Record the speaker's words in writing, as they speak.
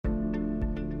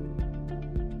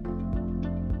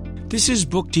This is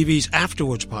Book TV's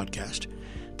Afterwards podcast.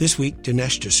 This week,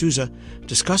 Dinesh D'Souza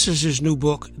discusses his new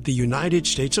book, The United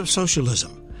States of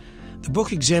Socialism. The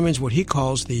book examines what he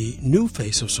calls the new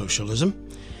face of socialism.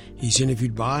 He's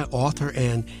interviewed by author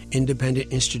and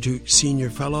Independent Institute Senior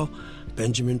Fellow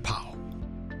Benjamin Powell.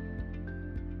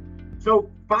 So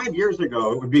 5 years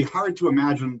ago, it would be hard to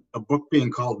imagine a book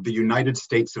being called The United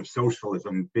States of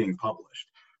Socialism being published.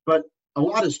 But a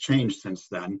lot has changed since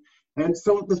then. And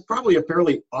so there's probably a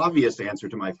fairly obvious answer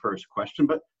to my first question,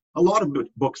 but a lot of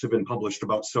books have been published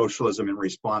about socialism in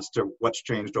response to what's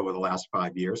changed over the last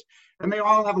 5 years. And they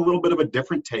all have a little bit of a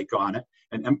different take on it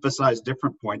and emphasize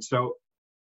different points. So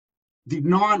the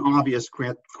non-obvious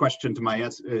question to my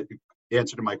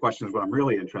answer to my question is what I'm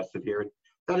really interested here.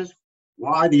 That is,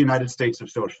 why the United States of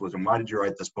Socialism? Why did you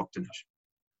write this book, Dinesh?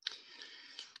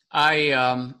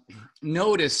 I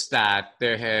noticed that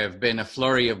there have been a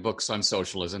flurry of books on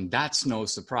socialism. That's no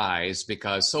surprise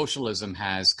because socialism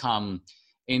has come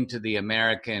into the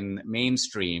American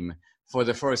mainstream for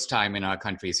the first time in our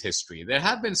country's history. There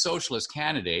have been socialist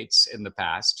candidates in the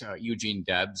past, Eugene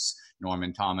Debs,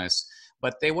 Norman Thomas,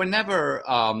 but they were never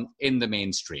in the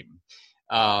mainstream.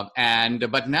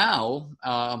 But now,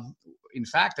 in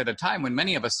fact, at a time when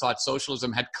many of us thought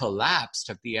socialism had collapsed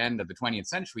at the end of the 20th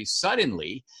century,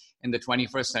 suddenly in the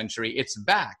 21st century, it's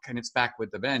back, and it's back with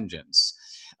a vengeance.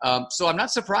 So I'm not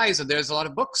surprised that there's a lot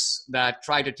of books that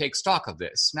try to take stock of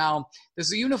this. Now,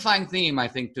 there's a unifying theme, I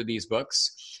think, to these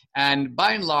books, and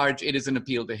by and large, it is an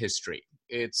appeal to history.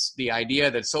 It's the idea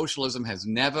that socialism has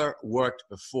never worked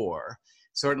before,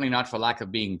 certainly not for lack of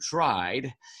being tried.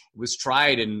 It was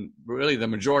tried in really the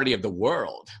majority of the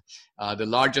world. The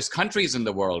largest countries in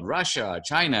the world, Russia,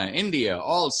 China, India,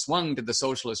 all swung to the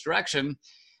socialist direction.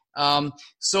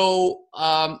 So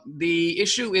the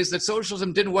issue is that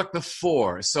socialism didn't work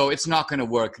before, so it's not going to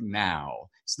work now.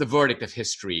 It's the verdict of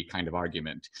history kind of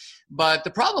argument. But the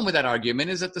problem with that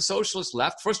argument is that the socialist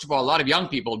left, first of all, a lot of young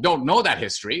people don't know that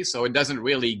history, so it doesn't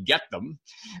really get them.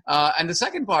 And the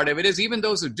second part of it is even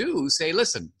those who do say,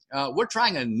 listen, we're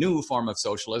trying a new form of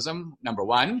socialism. Number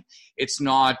one, it's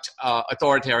not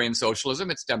authoritarian socialism,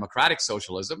 it's democratic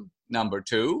socialism. Number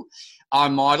two, our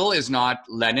model is not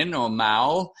Lenin or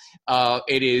Mao,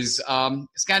 it is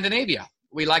Scandinavia.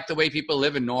 We like the way people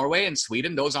live in Norway and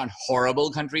Sweden. Those aren't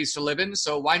horrible countries to live in,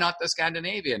 so why not the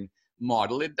Scandinavian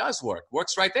model? It does work.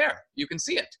 Works right there. You can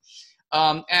see it.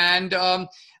 And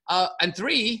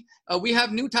three, we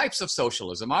have new types of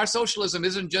socialism. Our socialism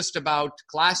isn't just about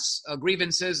class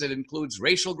grievances. It includes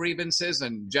racial grievances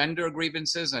and gender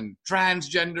grievances and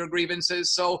transgender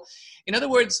grievances. So, in other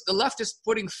words, the left is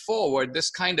putting forward this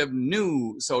kind of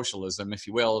new socialism, if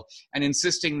you will, and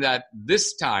insisting that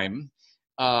this time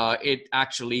it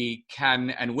actually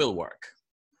can and will work.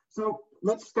 So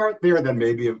let's start there then,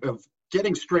 maybe, of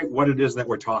getting straight what it is that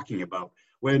we're talking about.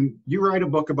 When you write a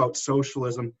book about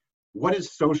socialism, what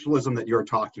is socialism that you're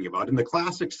talking about? In the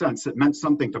classic sense, it meant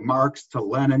something to Marx, to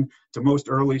Lenin, to most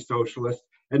early socialists,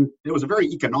 and it was a very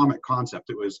economic concept.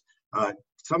 It was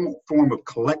some form of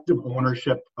collective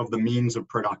ownership of the means of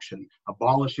production,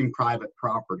 abolishing private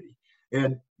property.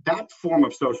 And that form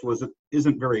of socialism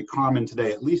isn't very common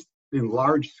today, at least in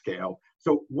large scale.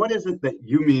 So what is it that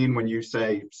you mean when you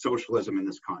say socialism in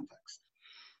this context?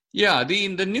 Yeah,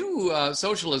 the new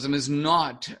socialism is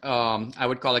not, I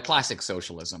would call it classic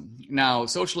socialism. Now,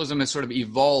 socialism has sort of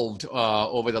evolved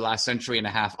over the last century and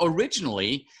a half.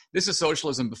 Originally, this is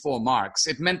socialism before Marx.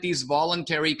 It meant these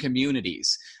voluntary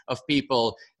communities of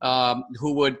people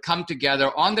who would come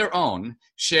together on their own,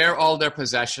 share all their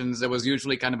possessions. There was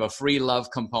usually kind of a free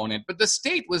love component, but the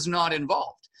state was not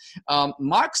involved.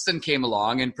 Marx then came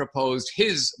along and proposed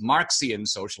his Marxian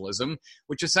socialism,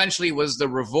 which essentially was the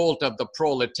revolt of the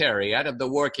proletariat, of the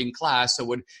working class, who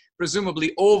would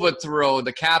presumably overthrow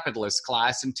the capitalist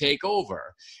class and take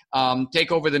over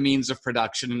the means of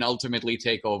production and ultimately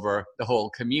take over the whole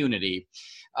community.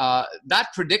 That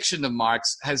prediction of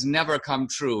Marx has never come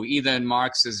true, either in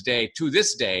Marx's day, to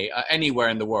this day, anywhere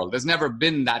in the world. There's never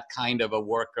been that kind of a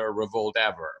worker revolt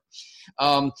ever.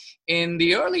 In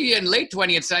the early and late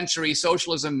 20th century,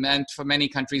 socialism meant for many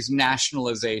countries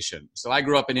nationalization. So I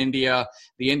grew up in India.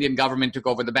 The Indian government took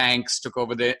over the banks, took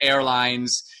over the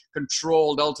airlines,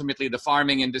 controlled ultimately the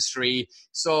farming industry.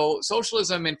 So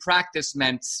socialism in practice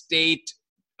meant state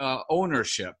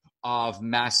ownership of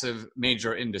massive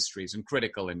major industries and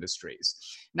critical industries.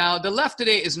 Now, the left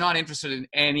today is not interested in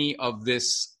any of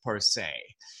this per se.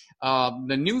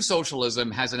 The new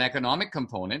socialism has an economic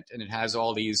component, and it has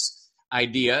all these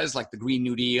ideas like the Green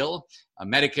New Deal,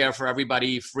 Medicare for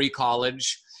everybody, free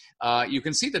college. You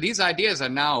can see that these ideas are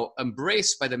now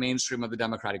embraced by the mainstream of the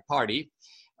Democratic Party.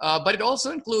 but it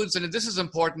also includes, and this is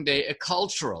important, a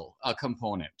cultural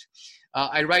component.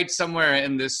 I write somewhere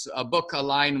in this book a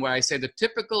line where I say the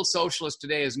typical socialist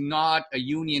today is not a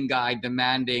union guy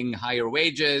demanding higher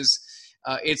wages.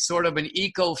 It's sort of an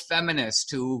eco-feminist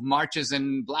who marches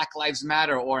in Black Lives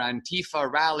Matter or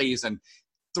Antifa rallies and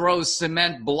throws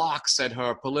cement blocks at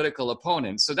her political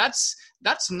opponents. So that's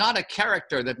not a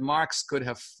character that Marx could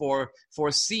have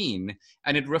foreseen.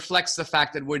 And it reflects the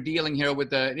fact that we're dealing here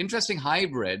with an interesting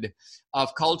hybrid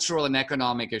of cultural and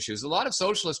economic issues. A lot of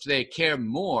socialists today care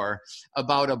more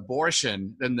about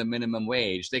abortion than the minimum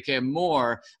wage. They care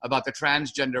more about the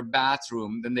transgender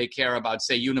bathroom than they care about,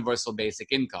 say, universal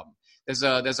basic income. There's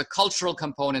a cultural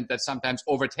component that sometimes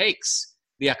overtakes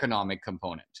the economic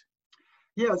component.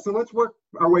 Yeah, so let's work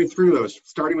our way through those,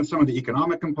 starting with some of the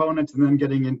economic components and then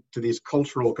getting into these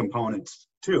cultural components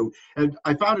too. And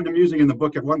I found it amusing in the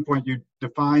book at one point you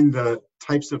defined the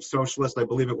types of socialist. I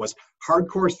believe it was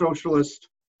hardcore socialist,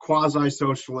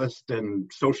 quasi-socialist, and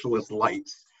socialist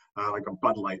lights, like a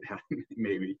Bud Light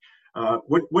maybe.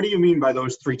 What do you mean by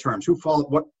those three terms?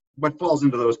 What falls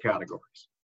into those categories?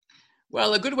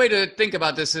 Well, a good way to think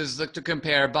about this is to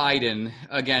compare Biden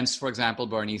against, for example,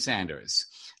 Bernie Sanders.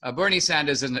 Bernie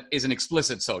Sanders is an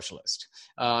explicit socialist.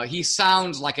 He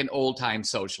sounds like an old-time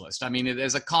socialist. I mean,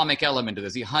 there's a comic element to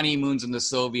this. He honeymoons in the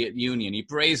Soviet Union. He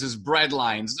praises bread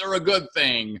lines. They're a good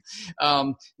thing.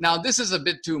 Now, this is a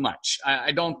bit too much.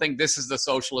 I don't think this is the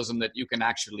socialism that you can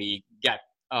actually get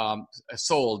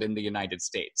sold in the United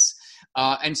States.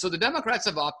 And so the Democrats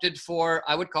have opted for,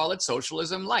 I would call it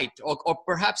socialism light, or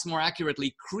perhaps more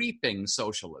accurately, creeping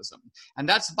socialism. And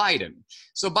that's Biden.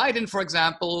 So Biden, for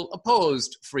example,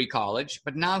 opposed free college,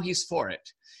 but now he's for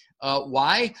it.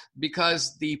 Why?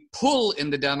 Because the pull in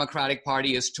the Democratic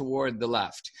Party is toward the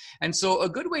left. And so a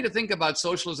good way to think about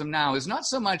socialism now is not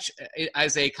so much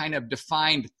as a kind of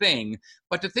defined thing,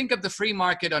 but to think of the free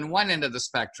market on one end of the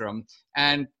spectrum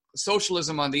and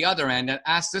socialism on the other end, and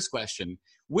ask this question: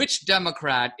 which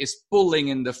Democrat is pulling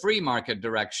in the free market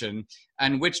direction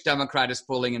and which Democrat is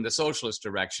pulling in the socialist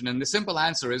direction? And the simple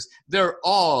answer is they're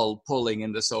all pulling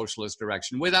in the socialist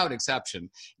direction without exception.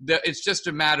 It's just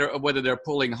a matter of whether they're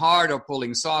pulling hard or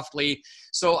pulling softly.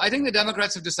 So I think the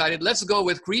Democrats have decided, let's go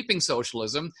with creeping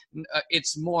socialism.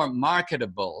 It's more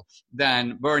marketable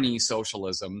than Bernie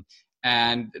socialism.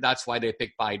 And that's why they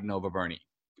picked Biden over Bernie.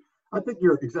 I think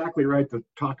you're exactly right to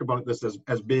talk about this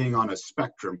as being on a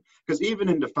spectrum, because even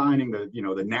in defining the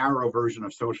narrow version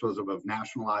of socialism, of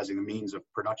nationalizing the means of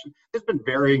production, there's been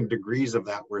varying degrees of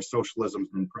that where socialism's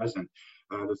been present.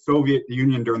 The Soviet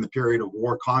Union during the period of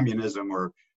war communism,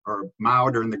 or Mao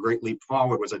during the Great Leap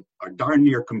Forward, was a darn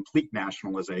near complete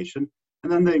nationalization.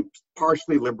 And then they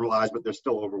partially liberalized, but they're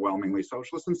still overwhelmingly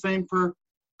socialist. And same for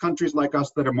countries like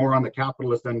us that are more on the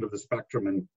capitalist end of the spectrum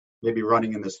and maybe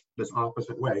running in this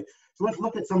opposite way. So let's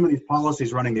look at some of these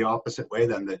policies running the opposite way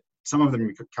then, that some of them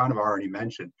you could kind of already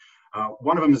mention.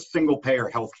 One of them is single-payer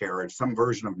healthcare, or some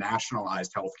version of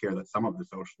nationalized healthcare that some of the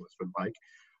socialists would like.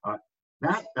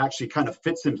 That actually kind of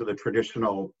fits into the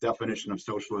traditional definition of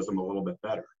socialism a little bit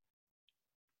better.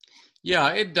 Yeah,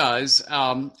 it does.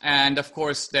 And of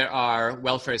course, there are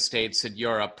welfare states in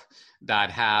Europe that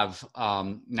have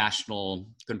national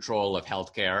control of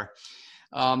healthcare.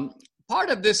 Part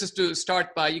of this is to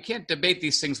start by, you can't debate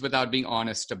these things without being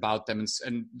honest about them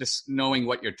and just knowing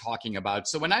what you're talking about.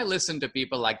 So when I listen to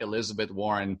people like Elizabeth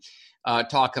Warren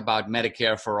talk about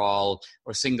Medicare for all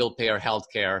or single-payer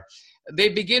healthcare, they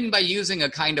begin by using a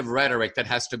kind of rhetoric that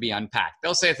has to be unpacked.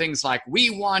 They'll say things like, we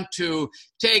want to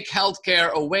take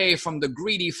healthcare away from the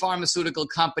greedy pharmaceutical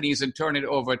companies and turn it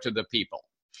over to the people.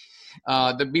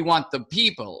 We want the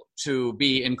people to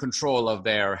be in control of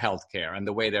their healthcare and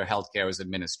the way their healthcare is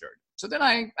administered. So then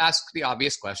I ask the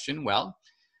obvious question, well,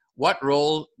 what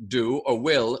role do or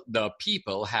will the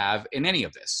people have in any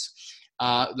of this?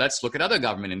 Let's look at other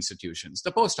government institutions.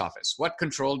 The post office. What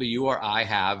control do you or I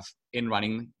have in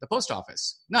running the post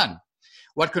office? None.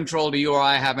 What control do you or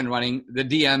I have in running the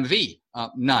DMV?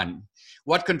 None.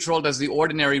 What control does the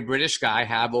ordinary British guy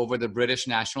have over the British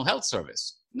National Health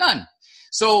Service? None.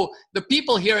 So the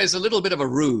people here is a little bit of a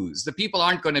ruse. The people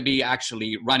aren't going to be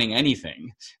actually running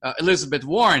anything. Elizabeth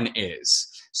Warren is.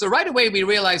 So right away we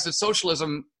realize that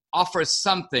socialism offers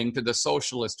something to the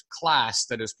socialist class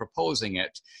that is proposing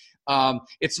it.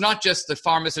 It's not just the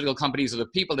pharmaceutical companies or the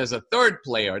people. There's a third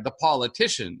player, the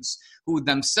politicians, who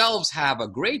themselves have a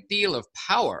great deal of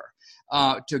power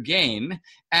to gain,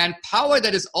 and power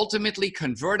that is ultimately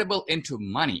convertible into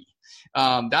money.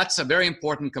 That's a very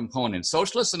important component.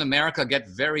 Socialists in America get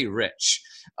very rich,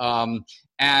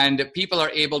 and people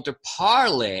are able to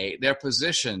parlay their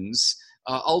positions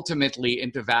ultimately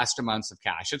into vast amounts of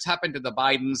cash. It's happened to the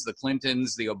Bidens, the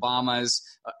Clintons, the Obamas,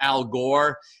 Al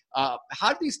Gore. How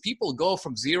do these people go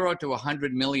from $0 to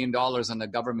 $100 million on the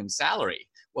government salary?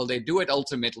 Well, they do it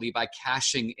ultimately by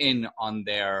cashing in on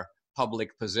their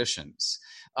public positions.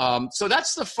 So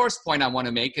that's the first point I want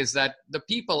to make, is that the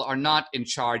people are not in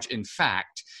charge. In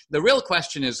fact, the real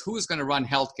question is who's going to run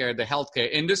healthcare, the healthcare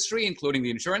industry, including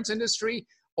the insurance industry,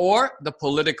 or the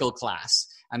political class.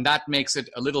 And that makes it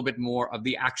a little bit more of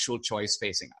the actual choice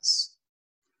facing us.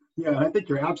 Yeah, I think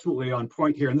you're absolutely on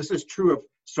point here. And this is true of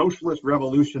socialist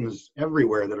revolutions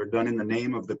everywhere that are done in the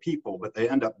name of the people, but they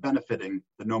end up benefiting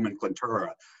the nomenclatura.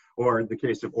 Or in the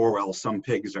case of Orwell, some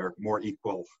pigs are more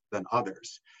equal than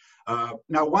others.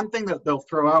 Now, one thing that they'll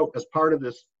throw out as part of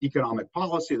this economic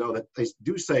policy, though, that they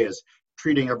do say is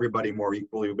treating everybody more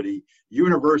equally, but a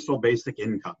universal basic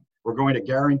income. We're going to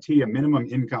guarantee a minimum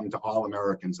income to all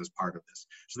Americans as part of this,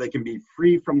 so they can be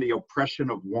free from the oppression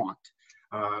of want.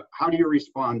 How do you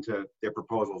respond to their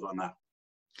proposals on that?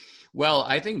 Well,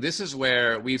 I think this is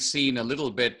where we've seen a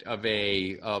little bit of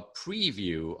a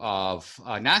preview of,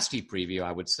 a nasty preview,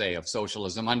 I would say, of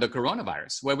socialism under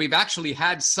coronavirus, where we've actually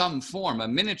had some form, a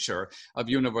miniature of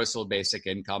universal basic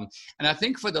income. And I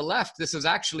think for the left, this is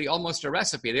actually almost a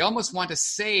recipe. They almost want to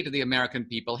say to the American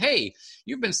people, hey,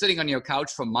 you've been sitting on your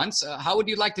couch for months. How would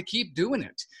you like to keep doing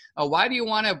it? Why do you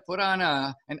want to put on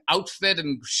an outfit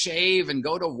and shave and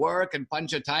go to work and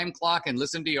punch a time clock and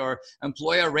listen to your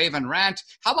employer rave and rant?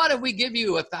 How about if we give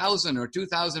you $1,000 or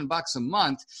 $2,000 a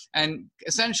month and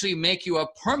essentially make you a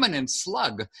permanent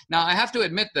slug? Now, I have to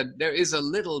admit that there is a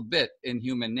little bit in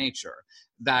human nature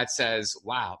that says,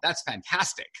 wow, that's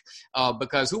fantastic,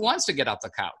 because who wants to get off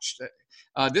the couch?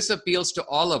 This appeals to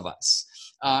all of us.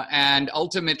 And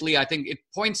ultimately, I think it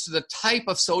points to the type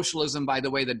of socialism, by the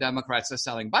way, the Democrats are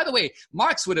selling. By the way,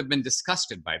 Marx would have been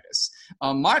disgusted by this.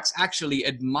 Marx actually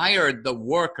admired the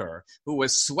worker who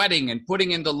was sweating and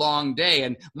putting in the long day.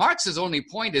 And Marx's only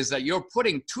point is that you're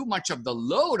putting too much of the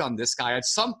load on this guy. At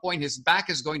some point, his back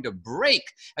is going to break.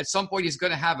 At some point, he's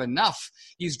going to have enough.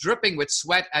 He's dripping with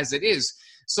sweat as it is.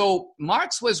 So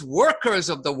Marx was workers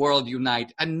of the world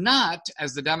unite, and not,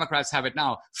 as the Democrats have it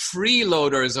now,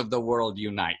 freeloaders of the world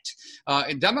unite.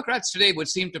 And Democrats today would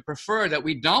seem to prefer that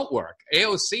we don't work.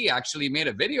 AOC actually made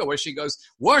a video where she goes,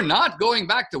 we're not going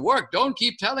back to work. Don't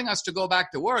keep telling us to go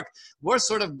back to work. We're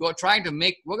sort of we're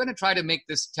going to try to make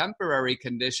this temporary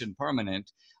condition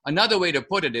permanent. Another way to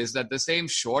put it is that the same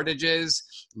shortages,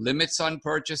 limits on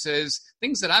purchases,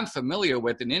 things that I'm familiar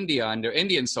with in India under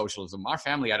Indian socialism. Our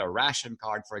family had a ration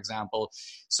card, for example.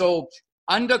 So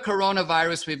under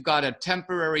coronavirus, we've got a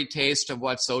temporary taste of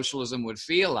what socialism would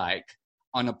feel like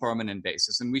on a permanent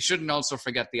basis. And we shouldn't also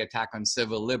forget the attack on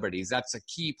civil liberties. That's a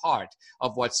key part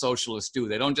of what socialists do.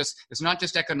 It's not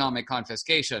just economic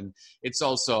confiscation. It's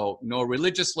also no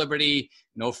religious liberty,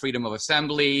 no freedom of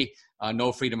assembly,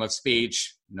 no freedom of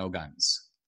speech, no guns.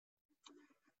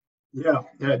 Yeah,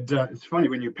 it's funny,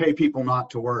 when you pay people not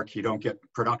to work, you don't get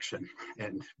production.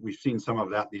 And we've seen some of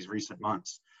that these recent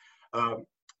months.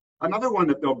 Another one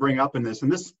that they'll bring up in this,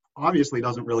 and this obviously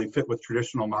doesn't really fit with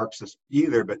traditional Marxists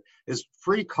either, but is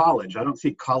free college. I don't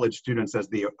see college students as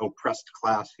the oppressed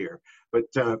class here, but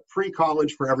free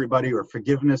college for everybody, or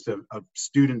forgiveness of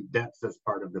student debts as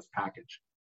part of this package.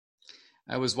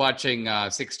 I was watching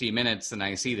 60 Minutes, and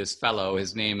I see this fellow.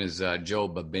 His name is Joe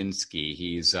Babinski.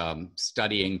 He's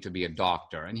studying to be a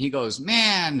doctor. And he goes,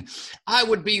 man, I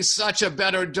would be such a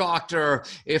better doctor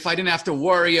if I didn't have to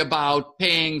worry about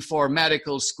paying for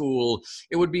medical school.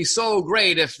 It would be so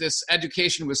great if this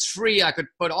education was free. I could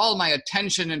put all my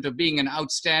attention into being an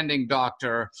outstanding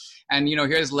doctor. And,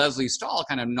 here's Leslie Stahl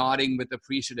kind of nodding with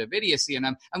appreciative idiocy. And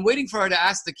I'm waiting for her to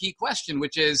ask the key question,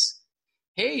 which is,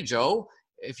 hey, Joe,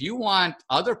 if you want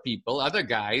other people, other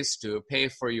guys to pay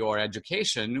for your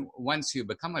education, once you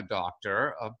become a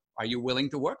doctor, are you willing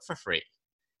to work for free?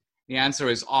 The answer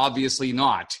is obviously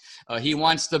not. He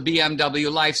wants the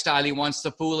BMW lifestyle. He wants the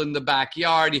pool in the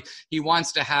backyard. He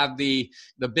wants to have the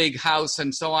big house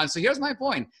and so on. So here's my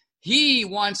point. He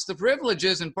wants the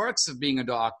privileges and perks of being a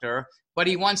doctor, but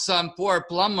he wants some poor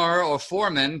plumber or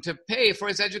foreman to pay for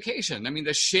his education. I mean,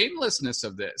 the shamelessness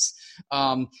of this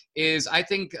is, I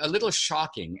think, a little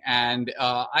shocking. And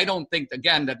I don't think,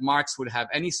 again, that Marx would have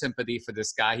any sympathy for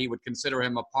this guy. He would consider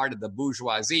him a part of the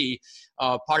bourgeoisie,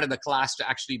 part of the class to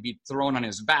actually be thrown on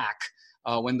his back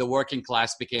when the working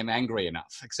class became angry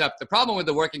enough. Except the problem with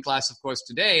the working class, of course,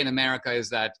 today in America is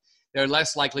that they're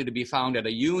less likely to be found at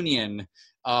a union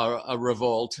a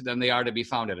revolt than they are to be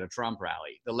found at a Trump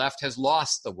rally. The left has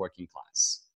lost the working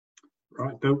class.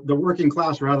 Right. The working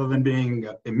class, rather than being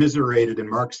immiserated in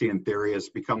Marxian theory, has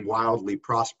become wildly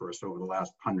prosperous over the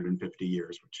last 150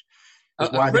 years, which is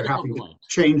why they're having to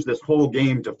change this whole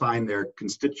game to find their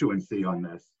constituency on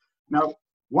this. Now,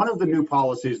 one of the new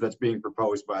policies that's being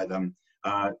proposed by them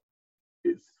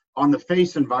is on the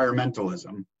face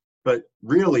environmentalism, but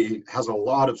really has a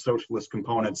lot of socialist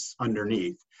components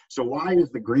underneath. So why is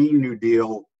the Green New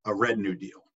Deal a Red New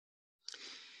Deal?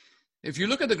 If you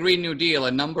look at the Green New Deal,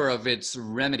 a number of its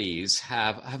remedies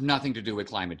have nothing to do with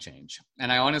climate change.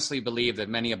 And I honestly believe that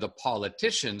many of the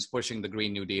politicians pushing the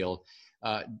Green New Deal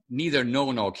neither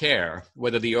know nor care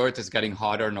whether the earth is getting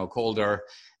hotter nor colder.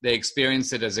 They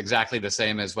experience it as exactly the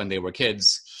same as when they were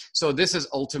kids. So this is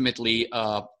ultimately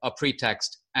a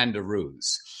pretext and a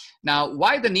ruse. Now,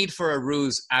 why the need for a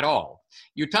ruse at all?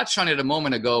 You touched on it a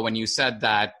moment ago when you said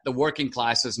that the working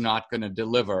class is not going to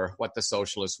deliver what the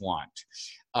socialists want.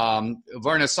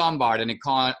 Werner Sombart, an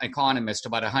economist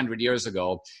about 100 years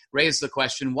ago, raised the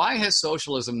question, why has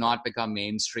socialism not become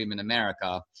mainstream in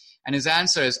America? And his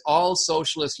answer is, all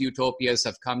socialist utopias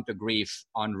have come to grief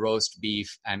on roast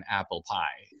beef and apple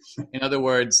pie. In other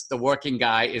words, the working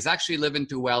guy is actually living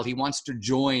too well. He wants to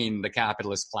join the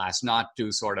capitalist class, not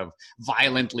to sort of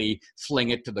violently fling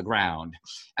it to the ground.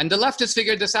 And the left has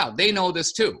figured this out. They know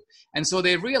this too. And so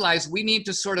they realize we need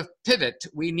to sort of pivot.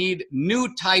 We need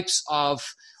new types of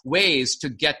ways to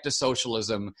get to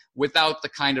socialism without the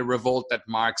kind of revolt that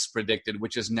Marx predicted,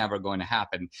 which is never going to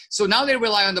happen. So now they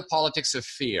rely on the politics of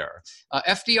fear.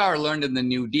 FDR learned in the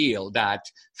New Deal that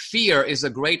fear is a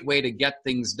great way to get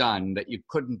things done that you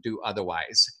couldn't do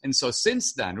otherwise. And so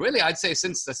since then, really I'd say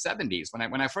since the 70s,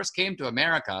 when I first came to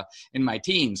America in my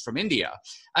teens from India,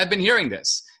 I've been hearing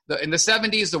this. In the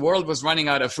 70s, the world was running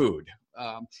out of food.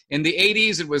 In the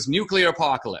 80s, it was nuclear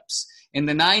apocalypse. In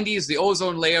the 90s, the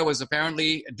ozone layer was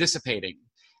apparently dissipating.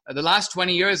 The last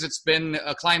 20 years, it's been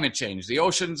climate change. The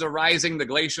oceans are rising, the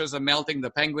glaciers are melting,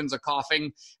 the penguins are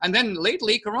coughing. And then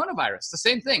lately, coronavirus, the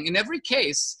same thing. In every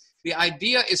case, the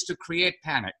idea is to create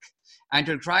panic and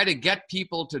to try to get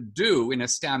people to do in a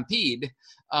stampede,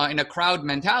 in a crowd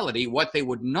mentality, what they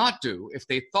would not do if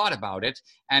they thought about it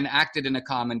and acted in a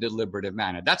calm and deliberative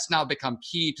manner. That's now become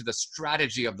key to the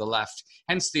strategy of the left,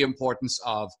 hence the importance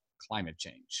of climate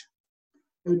change.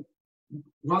 And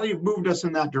while you've moved us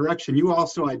in that direction, you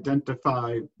also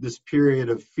identify this period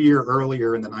of fear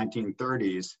earlier in the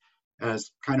 1930s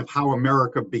as kind of how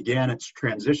America began its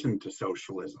transition to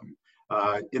socialism.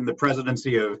 In the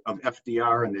presidency of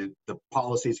FDR and the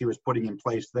policies he was putting in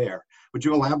place there. Would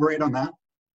you elaborate on that?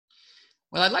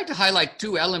 Well, I'd like to highlight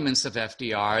two elements of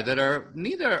FDR that are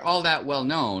neither all that well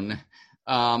known.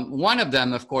 One of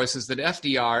them, of course, is that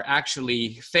FDR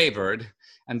actually favored,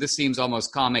 and this seems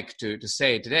almost comic to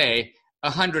say today,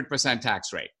 100%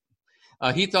 tax rate.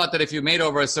 He thought that if you made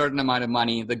over a certain amount of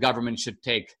money, the government should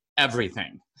take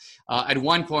everything. At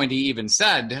one point, he even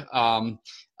said,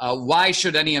 why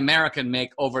should any American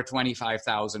make over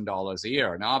 $25,000 a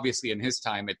year? Now, obviously, in his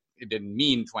time, it didn't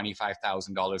mean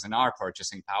 $25,000 in our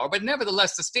purchasing power, but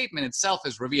nevertheless, the statement itself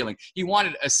is revealing. He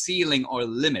wanted a ceiling or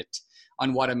limit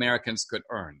on what Americans could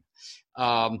earn.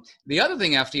 The other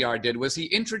thing FDR did was he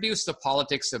introduced the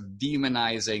politics of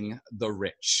demonizing the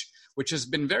rich, which has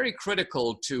been very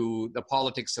critical to the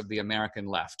politics of the American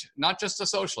left, not just the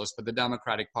socialists, but the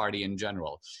Democratic Party in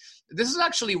general. This is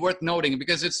actually worth noting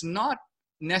because it's not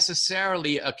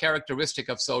necessarily a characteristic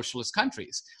of socialist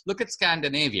countries. Look at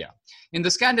Scandinavia. In the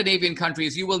Scandinavian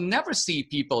countries, you will never see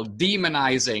people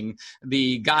demonizing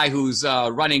the guy who's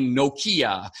running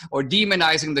Nokia or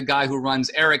demonizing the guy who runs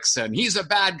Ericsson. He's a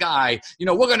bad guy. You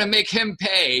know, we're going to make him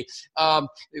pay.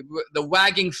 The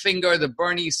wagging finger, the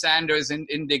Bernie Sanders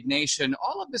indignation,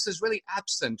 all of this is really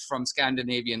absent from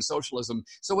Scandinavian socialism.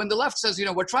 So when the left says, you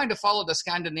know, we're trying to follow the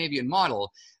Scandinavian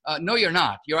model, no, you're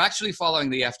not. You're actually following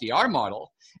the FDR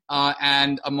model,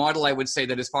 and a model I would say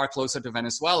that is far closer to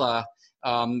Venezuela,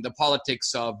 the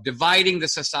politics of dividing the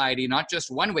society, not just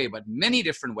one way, but many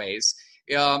different ways.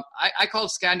 I call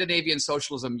Scandinavian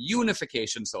socialism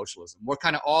unification socialism. We're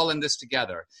kind of all in this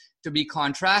together, to be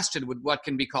contrasted with what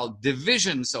can be called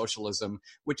division socialism,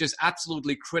 which is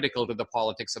absolutely critical to the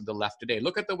politics of the left today.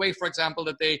 Look at the way, for example,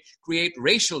 that they create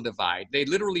racial divide. They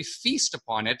literally feast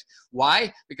upon it.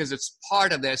 Why? Because it's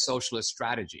part of their socialist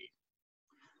strategy.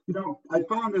 You know, I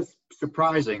found this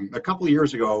surprising. A couple of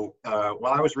years ago,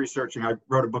 while I was researching, I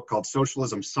wrote a book called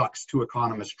Socialism Sucks, Two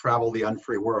Economists Travel the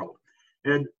Unfree World.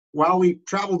 And while we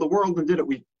traveled the world and did it,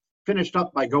 we finished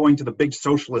up by going to the big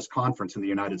socialist conference in the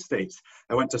United States.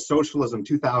 I went to Socialism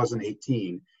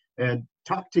 2018 and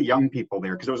talked to young people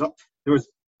there because there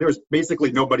was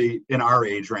basically nobody in our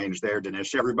age range there,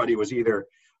 Dinesh. Everybody was either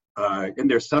in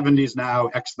their 70s now,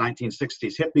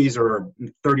 ex-1960s hippies are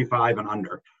 35 and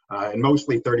under, and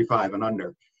mostly 35 and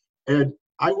under. And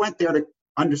I went there to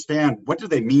understand, what do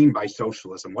they mean by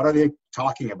socialism? What are they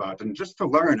talking about? And just to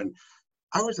learn. And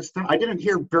I was astounded. I didn't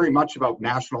hear very much about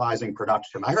nationalizing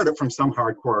production. I heard it from some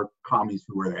hardcore commies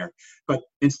who were there. But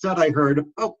instead I heard,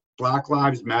 oh, Black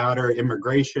Lives Matter,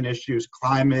 immigration issues,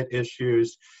 climate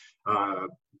issues,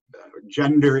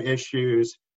 gender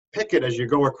issues. Pick it as you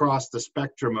go across the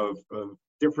spectrum of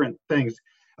different things.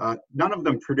 None of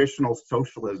them traditional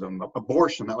socialism.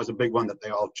 Abortion, that was a big one that they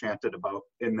all chanted about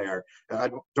in there. I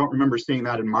don't remember seeing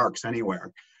that in Marx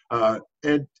anywhere.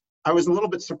 And I was a little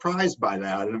bit surprised by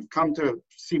that, and I've come to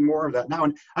see more of that now.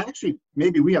 And I actually,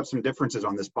 maybe we have some differences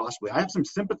on this possibly. I have some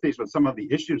sympathies with some of the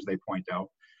issues they point out,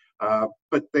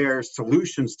 but their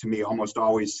solutions to me almost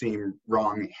always seem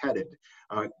wrong-headed.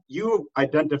 You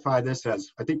identify this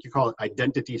as, I think you call it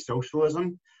identity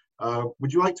socialism.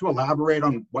 Would you like to elaborate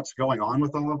on what's going on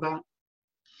with all of that?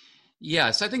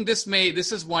 Yes, I think this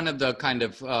is one of the kind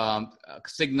of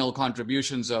signal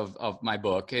contributions of my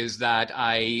book, is that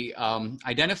I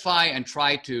identify and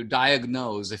try to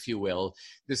diagnose, if you will,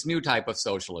 this new type of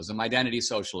socialism, identity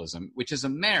socialism, which is a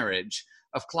marriage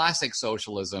of classic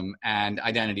socialism and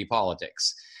identity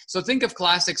politics. So think of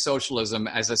classic socialism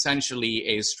as essentially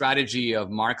a strategy of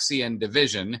Marxian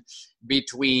division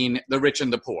between the rich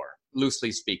and the poor,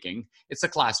 loosely speaking. It's a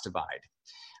class divide.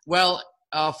 Well,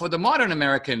 for the modern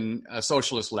American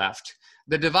socialist left,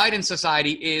 the divide in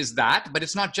society is that, but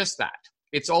it's not just that.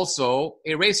 It's also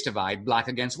a race divide, black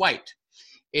against white.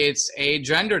 It's a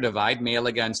gender divide, male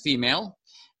against female.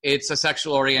 It's a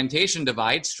sexual orientation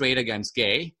divide, straight against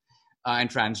gay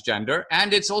and transgender.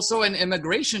 And it's also an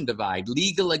immigration divide,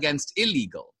 legal against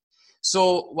illegal.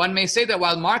 So one may say that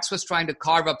while Marx was trying to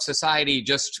carve up society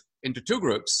just into two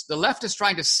groups, the left is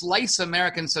trying to slice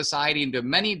American society into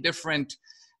many different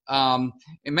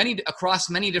across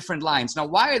many different lines. Now,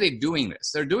 why are they doing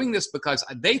this? They're doing this because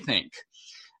they think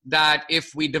that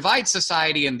if we divide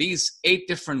society in these 8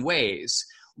 different ways,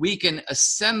 we can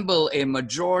assemble a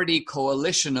majority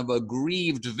coalition of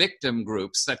aggrieved victim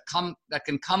groups that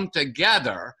can come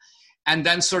together and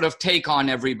then sort of take on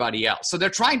everybody else. So they're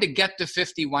trying to get to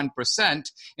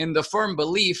 51% in the firm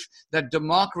belief that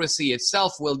democracy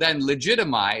itself will then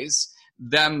legitimize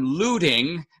them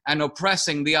looting and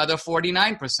oppressing the other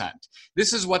 49%.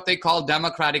 This is what they call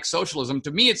democratic socialism.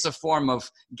 To me, it's a form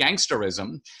of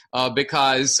gangsterism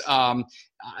because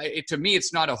to me,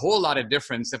 it's not a whole lot of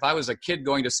difference if I was a kid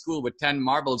going to school with 10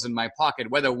 marbles in my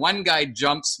pocket, whether one guy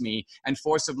jumps me and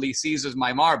forcibly seizes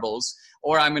my marbles,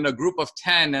 or I'm in a group of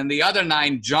 10 and the other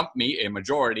 9 jump me, a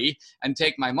majority, and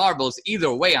take my marbles.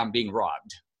 Either way, I'm being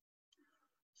robbed.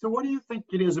 So what do you think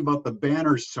it is about the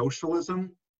banner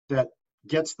socialism that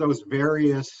gets those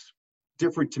various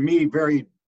different, to me, very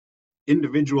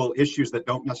individual issues that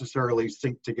don't necessarily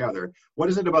sync together? What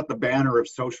is it about the banner of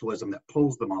socialism that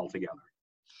pulls them all together?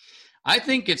 I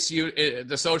think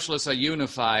the socialists are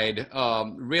unified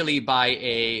really by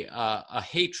a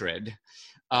hatred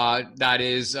that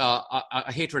is a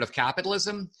hatred of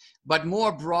capitalism, but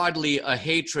more broadly a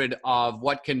hatred of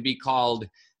what can be called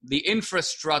the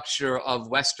infrastructure of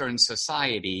Western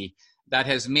society that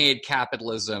has made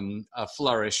capitalism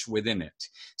flourish within it.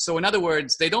 So in other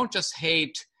words, they don't just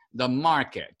hate the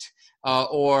market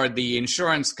or the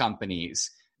insurance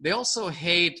companies. They also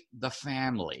hate the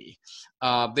family.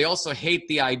 They also hate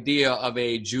the idea of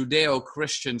a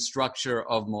Judeo-Christian structure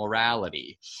of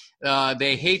morality.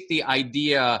 They hate the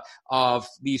idea of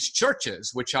these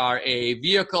churches, which are a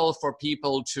vehicle for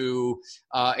people to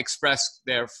express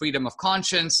their freedom of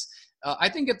conscience. I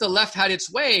think if the left had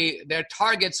its way, their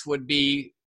targets would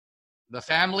be the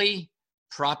family,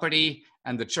 property,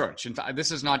 and the church. In fact,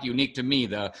 this is not unique to me.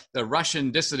 The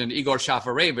Russian dissident Igor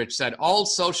Shafarevich said all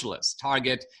socialists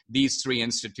target these 3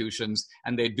 institutions,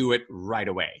 and they do it right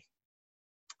away.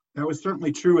 That was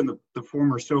certainly true in the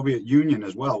former Soviet Union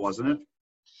as well, wasn't it?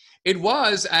 It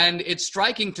was, and it's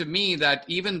striking to me that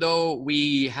even though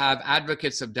we have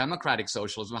advocates of democratic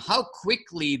socialism, how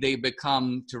quickly they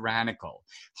become tyrannical,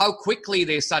 how quickly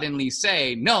they suddenly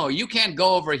say, no, you can't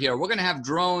go over here. We're going to have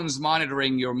drones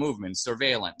monitoring your movements,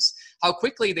 surveillance. How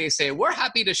quickly they say, we're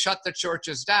happy to shut the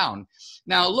churches down.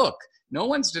 Now, look, no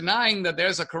one's denying that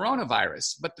there's a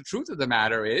coronavirus, but the truth of the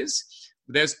matter is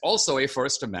there's also a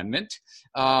First Amendment,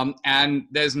 and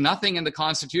there's nothing in the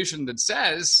Constitution that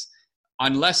says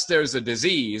unless there's a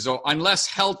disease or unless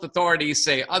health authorities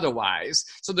say otherwise.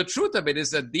 So the truth of it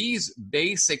is that these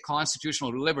basic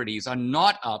constitutional liberties are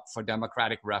not up for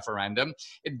democratic referendum.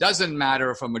 It doesn't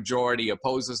matter if a majority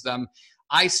opposes them.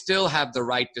 I still have the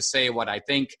right to say what I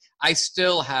think. I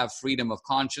still have freedom of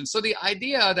conscience. So the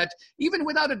idea that even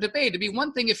without a debate, it'd be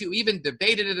one thing if you even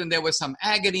debated it and there was some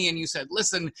agony and you said,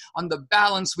 listen, on the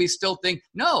balance, we still think,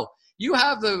 no. You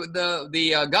have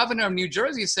the governor of New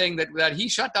Jersey saying that he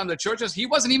shut down the churches. He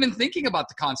wasn't even thinking about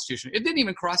the Constitution. It didn't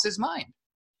even cross his mind.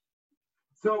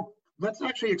 So let's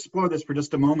actually explore this for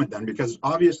just a moment then, because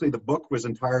obviously the book was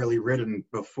entirely written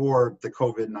before the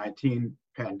COVID-19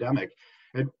 pandemic.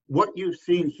 And what you've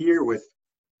seen here with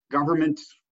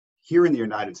governments here in the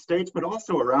United States, but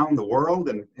also around the world,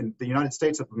 and in the United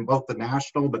States at both the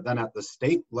national, but then at the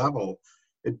state level,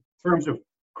 in terms of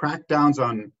crackdowns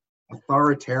on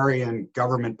authoritarian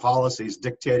government policies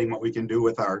dictating what we can do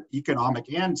with our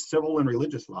economic and civil and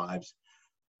religious lives.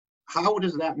 How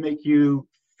does that make you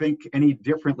think any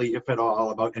differently, if at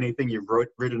all, about anything you've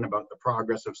written about the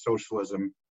progress of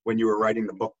socialism when you were writing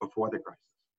the book before the crisis?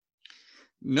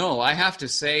 No, I have to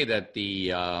say that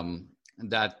the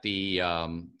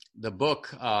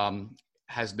book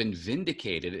has been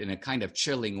vindicated in a kind of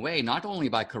chilling way, not only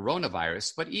by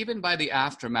coronavirus, but even by the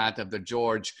aftermath of the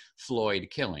George Floyd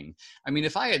killing. I mean,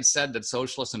 if I had said that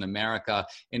socialists in America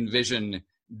envision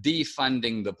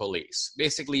defunding the police,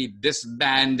 basically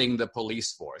disbanding the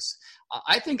police force,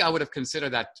 I think I would have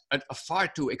considered that a far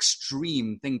too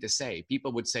extreme thing to say.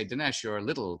 People would say, Dinesh, you're a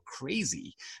little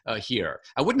crazy here.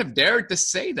 I wouldn't have dared to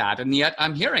say that, and yet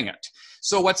I'm hearing it.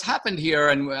 So what's happened here,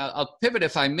 and I'll pivot,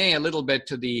 if I may, a little bit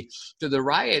to the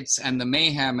riots and the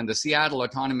mayhem and the Seattle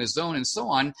Autonomous Zone and so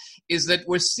on, is that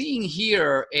we're seeing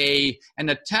here an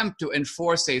attempt to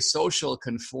enforce a social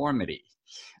conformity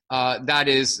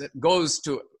that goes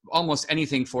to almost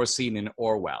anything foreseen in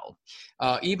Orwell.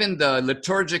 Even the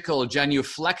liturgical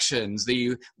genuflections,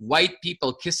 the white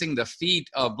people kissing the feet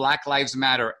of Black Lives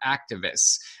Matter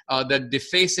activists, the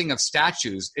defacing of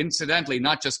statues, incidentally,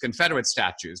 not just Confederate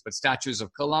statues, but statues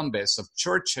of Columbus, of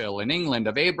Churchill in England,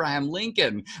 of Abraham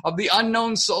Lincoln, of the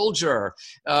unknown soldier.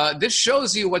 This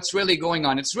shows you what's really going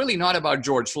on. It's really not about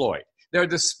George Floyd.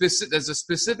 There's a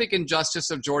specific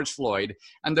injustice of George Floyd,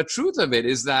 and the truth of it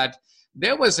is that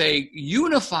there was a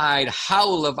unified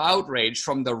howl of outrage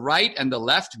from the right and the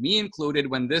left, me included,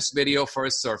 when this video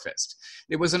first surfaced.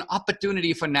 It was an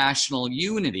opportunity for national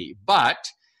unity, but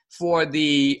for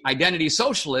the identity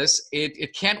socialists,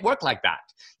 it can't work like that.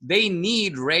 They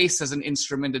need race as an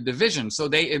instrument of division, so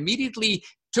they immediately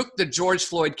took the George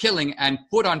Floyd killing and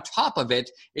put on top of it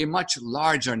a much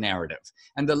larger narrative.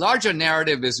 And the larger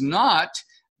narrative is not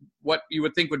what you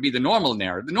would think would be the normal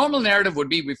narrative. The normal narrative would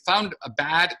be, we found a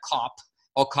bad cop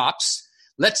or cops,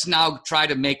 let's now try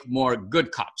to make more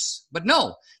good cops. But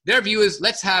no, their view is,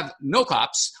 let's have no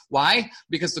cops. Why?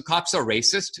 Because the cops are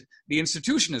racist, the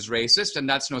institution is racist, and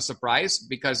that's no surprise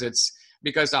because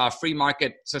our free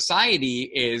market society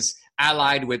is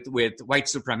allied with white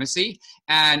supremacy,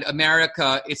 and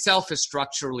America itself is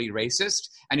structurally racist,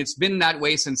 and it's been that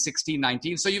way since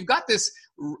 1619. So you've got this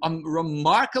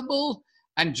remarkable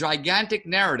and gigantic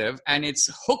narrative, and it's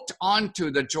hooked onto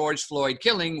the George Floyd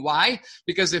killing. Why?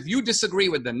 Because if you disagree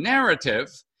with the narrative,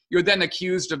 you're then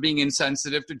accused of being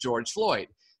insensitive to George Floyd.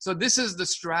 So this is the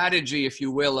strategy, if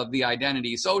you will, of the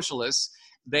identity socialists.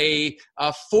 They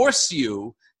force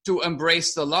you to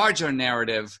embrace the larger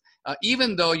narrative,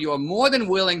 even though you are more than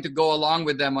willing to go along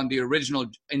with them on the original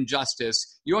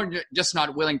injustice. You're just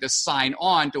not willing to sign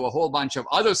on to a whole bunch of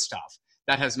other stuff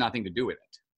that has nothing to do with it.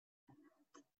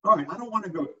 All right, I don't want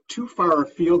to go too far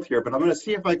afield here, but I'm going to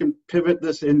see if I can pivot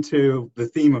this into the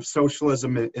theme of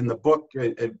socialism in the book,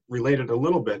 related a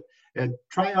little bit, and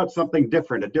try out something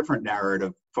different, a different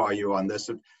narrative for you on this.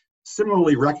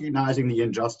 Similarly, recognizing the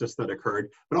injustice that occurred,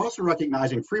 but also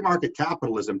recognizing free market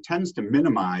capitalism tends to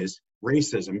minimize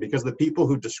racism because the people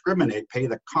who discriminate pay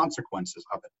the consequences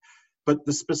of it. But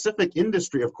the specific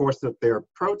industry, of course, that they're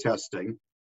protesting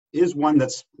is one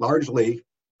that's largely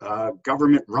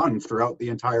government run throughout the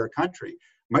entire country.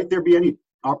 Might there be any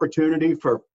opportunity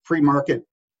for free market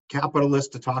capitalists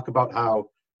to talk about how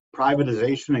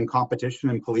privatization and competition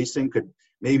in policing could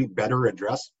maybe better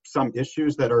address some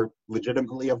issues that are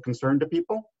legitimately of concern to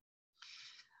people?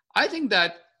 I think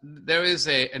that there is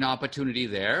an opportunity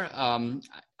there.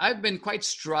 I've been quite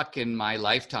struck in my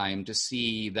lifetime to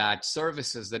see that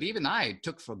services that even I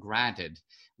took for granted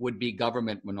would be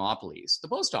government monopolies. The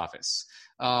post office.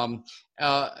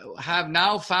 have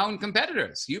now found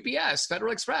competitors. UPS,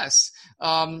 Federal Express.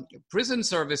 Prison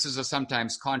services are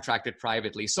sometimes contracted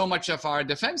privately. So much of our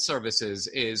defense services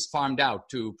is farmed out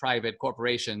to private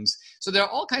corporations. So there are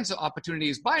all kinds of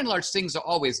opportunities. By and large, things are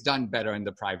always done better in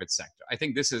the private sector. I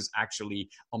think this is actually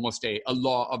almost a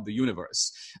law of the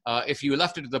universe. If you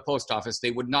left it to the post office,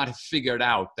 they would not have figured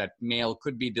out that mail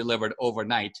could be delivered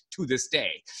overnight to this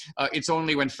day. It's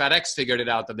only when FedEx figured it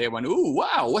out that they went, ooh,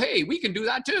 wow, hey, we can do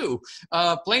that too.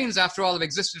 Planes, after all, have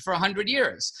existed for 100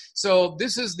 years. So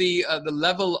this is the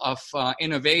level of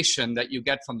innovation that you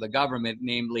get from the government,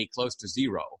 namely close to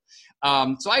zero.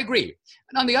 So I agree.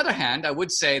 And on the other hand, I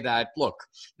would say that, look,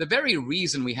 the very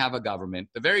reason we have a government,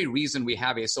 the very reason we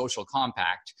have a social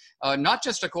compact, not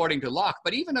just according to Locke,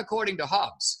 but even according to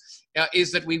Hobbes,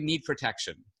 is that we need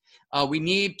protection. We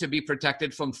need to be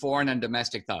protected from foreign and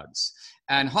domestic thugs.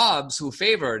 And Hobbes, who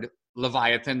favored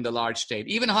Leviathan, the large state,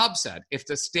 even Hobbes said, if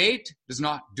the state does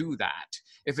not do that,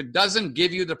 if it doesn't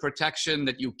give you the protection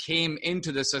that you came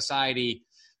into the society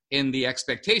in the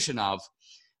expectation of,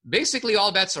 basically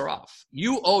all bets are off.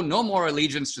 You owe no more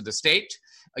allegiance to the state.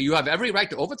 You have every right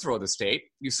to overthrow the state.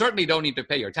 You certainly don't need to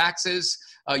pay your taxes.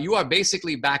 You are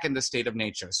basically back in the state of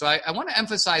nature. So I want to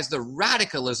emphasize the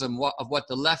radicalism of what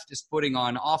the left is putting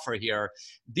on offer here.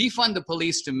 Defund the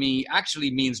police, to me,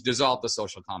 actually means dissolve the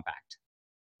social compact.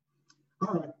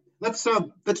 All right. Let's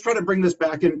try to bring this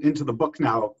back into the book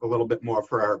now a little bit more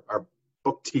for our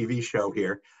book TV show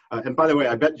here. And by the way,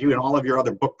 I bet you in all of your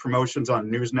other book promotions on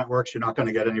news networks, you're not going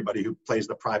to get anybody who plays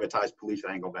the privatized police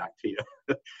angle back to you.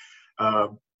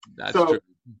 That's true.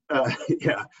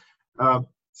 Yeah.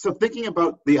 So thinking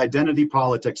about the identity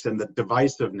politics and the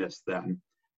divisiveness then,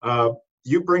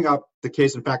 you bring up the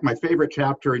case. In fact, my favorite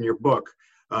chapter in your book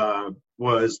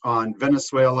was on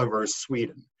Venezuela versus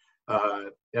Sweden.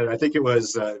 And I think it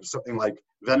was something like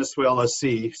Venezuela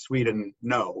see, Sweden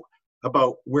no,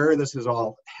 about where this is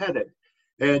all headed.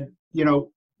 And, you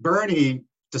know, Bernie,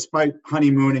 despite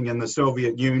honeymooning in the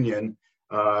Soviet Union,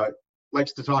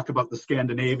 likes to talk about the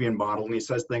Scandinavian model. And he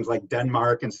says things like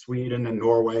Denmark and Sweden and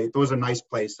Norway, those are nice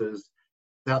places.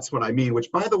 That's what I mean,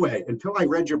 which, by the way, until I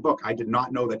read your book, I did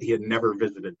not know that he had never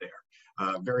visited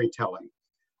there. Very telling.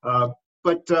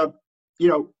 But you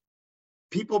know,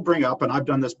 people bring up, and I've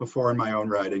done this before in my own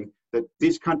writing, that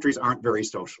these countries aren't very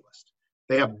socialist.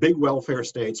 They have big welfare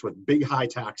states with big high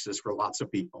taxes for lots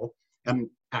of people. And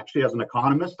actually, as an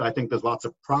economist, I think there's lots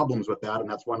of problems with that. And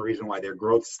that's one reason why their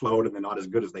growth slowed and they're not as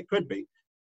good as they could be.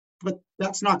 But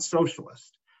that's not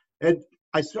socialist. And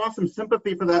I saw some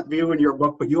sympathy for that view in your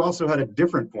book, but you also had a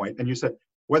different point. And you said,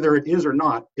 whether it is or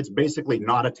not, it's basically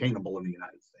not attainable in the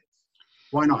United States.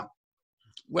 Why not?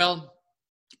 Well,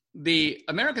 the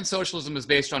American socialism is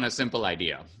based on a simple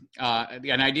idea,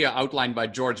 an idea outlined by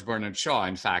George Bernard Shaw,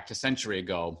 in fact, a century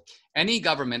ago. Any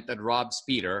government that robs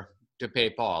Peter to pay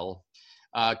Paul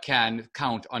can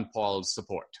count on Paul's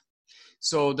support.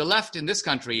 So the left in this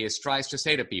country tries to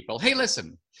say to people, hey,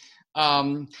 listen,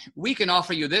 we can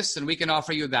offer you this and we can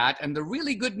offer you that. And the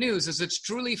really good news is it's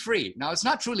truly free. Now, it's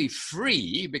not truly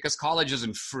free because college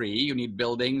isn't free. You need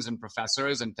buildings and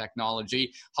professors and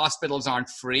technology. Hospitals aren't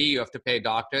free. You have to pay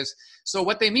doctors. So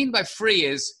what they mean by free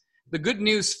is the good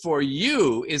news for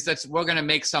you is that we're going to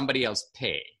make somebody else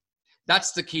pay.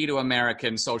 That's the key to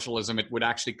American socialism. It would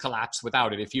actually collapse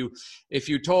without it. If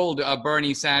you told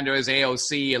Bernie Sanders,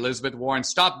 AOC, Elizabeth Warren,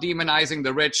 stop demonizing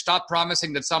the rich, stop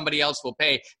promising that somebody else will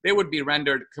pay, they would be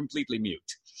rendered completely mute.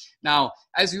 Now,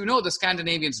 as you know, the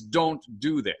Scandinavians don't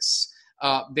do this.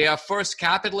 They are first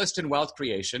capitalist in wealth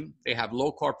creation. They have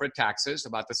low corporate taxes,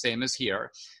 about the same as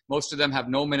here. Most of them have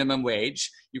no minimum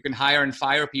wage. You can hire and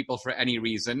fire people for any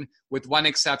reason. With one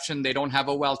exception, they don't have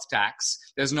a wealth tax.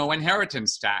 There's no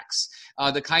inheritance tax.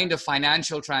 The kind of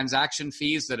financial transaction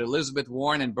fees that Elizabeth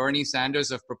Warren and Bernie Sanders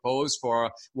have proposed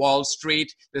for Wall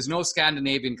Street, there's no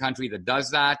Scandinavian country that does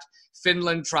that.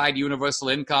 Finland tried universal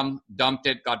income, dumped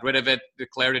it, got rid of it,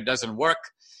 declared it doesn't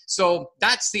work. So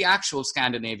that's the actual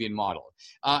Scandinavian model.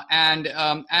 And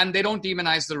they don't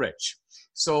demonize the rich.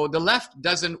 So the left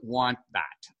doesn't want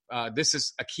that. This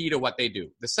is a key to what they do.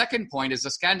 The second point is the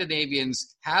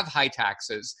Scandinavians have high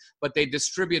taxes, but they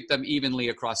distribute them evenly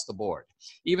across the board.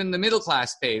 Even the middle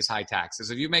class pays high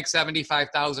taxes. If you make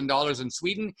 $75,000 in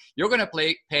Sweden, you're going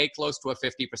to pay close to a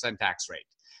 50% tax rate.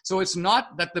 So it's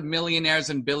not that the millionaires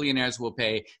and billionaires will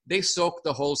pay. They soak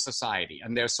the whole society.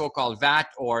 And their so-called VAT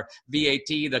or VAT,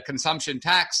 the consumption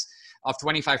tax of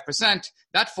 25%,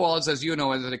 that falls, as you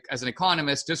know, as an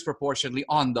economist, disproportionately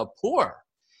on the poor.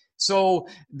 So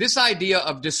this idea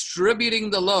of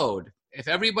distributing the load If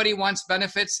everybody wants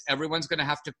benefits, everyone's going to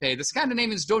have to pay. The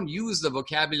Scandinavians don't use the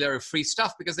vocabulary of free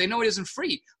stuff because they know it isn't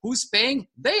free. Who's paying?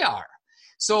 They are.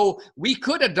 So we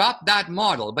could adopt that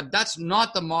model, but that's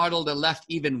not the model the left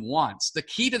even wants. The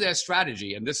key to their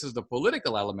strategy, and this is the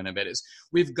political element of it, is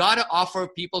we've got to offer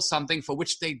people something for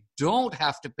which they don't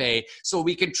have to pay so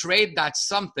we can trade that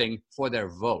something for their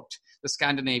vote. The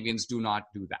Scandinavians do not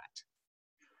do that.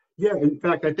 Yeah, in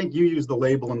fact, I think you used the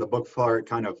label in the book for it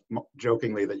kind of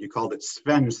jokingly that you called it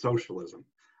Sven socialism,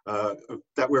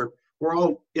 that we're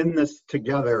all in this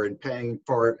together and paying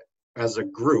for it as a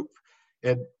group.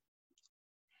 And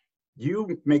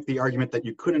you make the argument that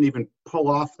you couldn't even pull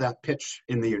off that pitch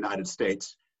in the United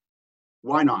States.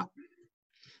 Why not?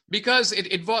 Because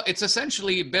it's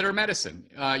essentially bitter medicine.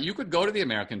 You could go to the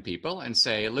American people and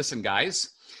say, listen, guys,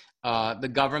 the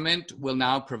government will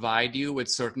now provide you with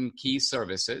certain key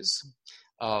services,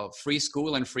 free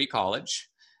school and free college.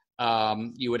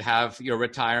 You would have your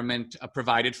retirement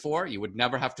provided for. You would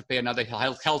never have to pay another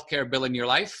health care bill in your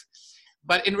life.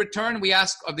 But in return, we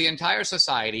ask of the entire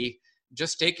society,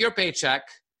 just take your paycheck,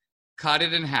 cut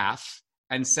it in half,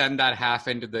 and send that half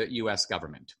into the U.S.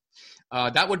 government.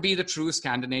 That would be the true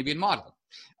Scandinavian model.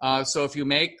 So if you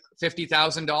make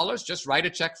 $50,000, just write a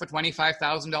check for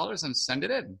 $25,000 and send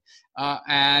it in.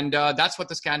 And that's what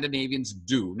the Scandinavians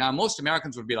do. Now, most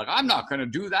Americans would be like, I'm not going to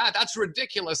do that. That's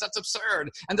ridiculous. That's absurd.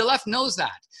 And the left knows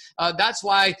that. That's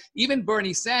why even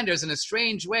Bernie Sanders, in a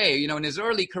strange way, in his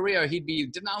early career, he'd be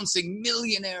denouncing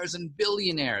millionaires and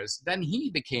billionaires. Then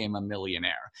he became a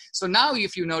millionaire. So now,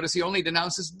 if you notice, he only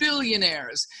denounces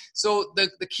billionaires. So the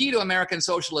key to American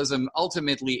socialism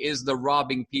ultimately is the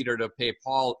robbing Peter to pay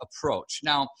Paul approach.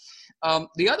 Now,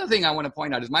 the other thing I want to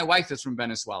point out is my wife is from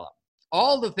Venezuela.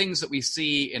 All the things that we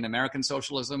see in American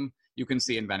socialism, you can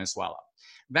see in Venezuela.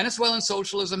 Venezuelan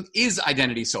socialism is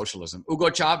identity socialism. Hugo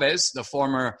Chavez, the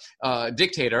former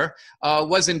dictator,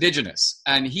 was indigenous,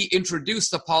 and he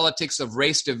introduced the politics of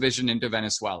race division into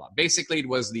Venezuela. Basically, it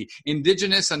was the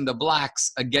indigenous and the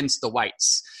blacks against the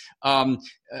whites.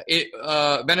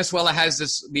 Venezuela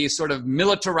has these sort of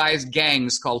militarized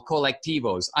gangs called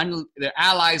colectivos. They're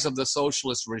allies of the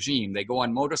socialist regime. They go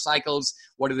on motorcycles.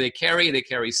 What do they carry? They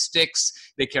carry sticks.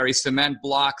 They carry cement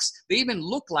blocks. They even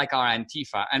look like our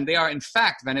Antifa, and they are, in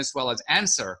fact, Venezuela's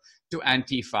answer to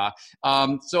Antifa.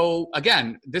 So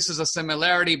again, this is a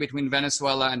similarity between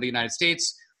Venezuela and the United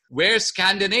States. Where's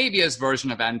Scandinavia's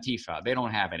version of Antifa? They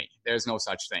don't have any. There's no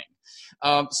such thing.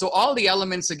 So all the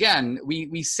elements, again,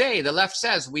 we say, the left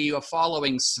says we are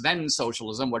following Sven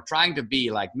socialism. We're trying to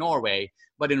be like Norway,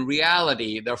 but in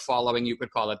reality, they're following, you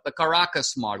could call it the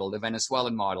Caracas model, the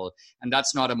Venezuelan model, and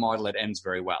that's not a model that ends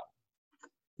very well.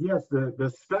 Yes,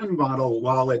 the Sven model,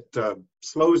 while it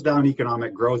slows down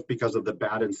economic growth because of the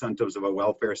bad incentives of a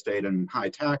welfare state and high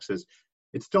taxes,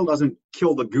 it still doesn't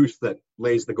kill the goose that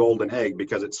lays the golden egg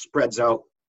because it spreads out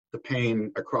the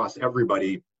pain across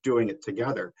everybody doing it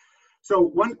together. So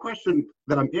one question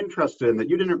that I'm interested in that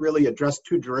you didn't really address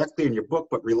too directly in your book,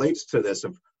 but relates to this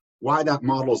of why that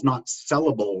model is not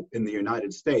sellable in the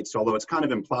United States, although it's kind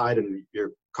of implied in your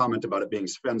comment about it being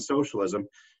Sven socialism,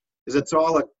 is it's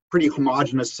all a pretty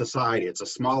homogenous society. It's a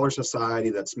smaller society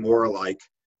that's more alike,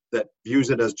 that views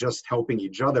it as just helping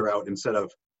each other out instead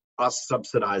of us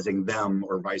subsidizing them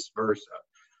or vice versa.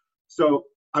 So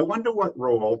I wonder what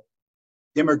role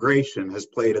immigration has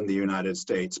played in the United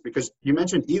States, because you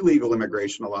mentioned illegal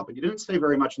immigration a lot, but you didn't say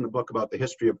very much in the book about the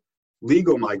history of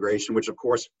legal migration, which of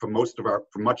course for much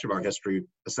of our history,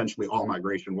 essentially all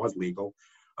migration was legal.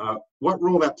 What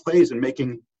role that plays in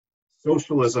making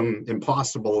socialism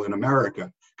impossible in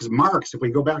America? Because Marx, if we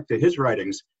go back to his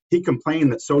writings, he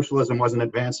complained that socialism wasn't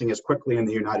advancing as quickly in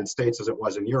the United States as it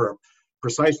was in Europe,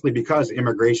 precisely because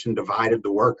immigration divided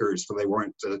the workers, so they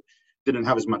didn't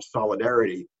have as much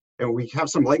solidarity. And we have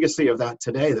some legacy of that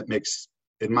today that makes,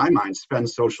 in my mind, Sven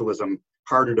socialism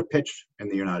harder to pitch in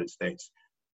the United States.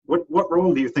 What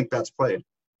role do you think that's played?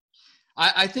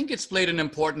 I think it's played an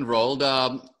important role.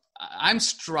 I'm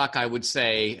struck, I would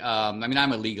say, I'm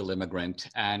a legal immigrant,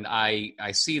 and I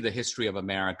see the history of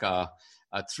America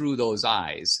through those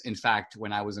eyes. In fact,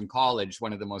 when I was in college,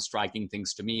 one of the most striking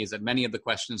things to me is that many of the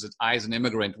questions that I as an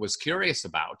immigrant was curious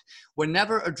about were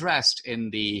never addressed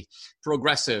in the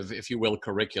progressive, if you will,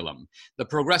 curriculum. The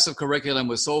progressive curriculum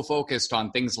was so focused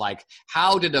on things like,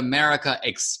 how did America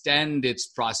extend its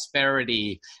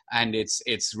prosperity and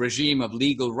its regime of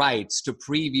legal rights to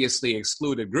previously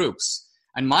excluded groups?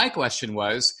 And my question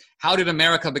was, how did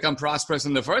America become prosperous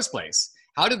in the first place?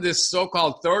 How did this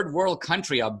so-called third world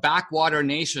country, a backwater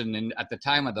nation at the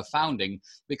time of the founding,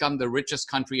 become the richest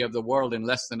country of the world in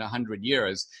less than 100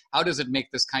 years? How does it make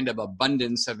this kind of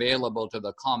abundance available to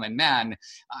the common man?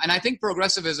 And I think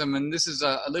progressivism, and this is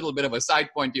a little bit of a side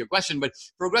point to your question, but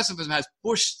progressivism has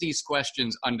pushed these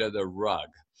questions under the rug.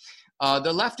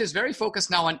 The left is very focused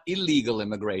now on illegal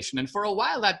immigration. And for a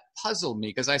while that puzzled me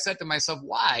because I said to myself,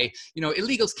 why?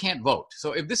 Illegals can't vote.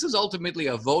 So if this is ultimately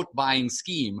a vote buying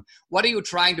scheme, what are you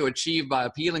trying to achieve by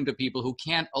appealing to people who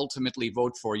can't ultimately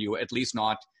vote for you, at least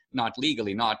not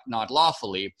legally, not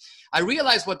lawfully? I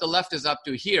realize what the left is up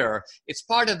to here. It's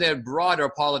part of their broader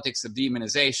politics of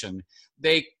demonization.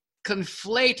 They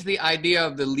conflate the idea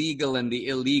of the legal and the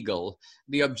illegal,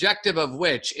 the objective of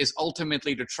which is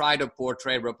ultimately to try to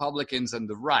portray Republicans and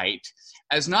the right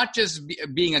as not just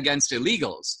being against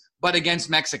illegals, but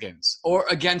against Mexicans or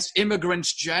against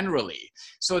immigrants generally.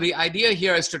 So the idea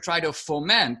here is to try to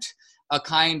foment a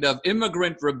kind of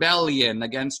immigrant rebellion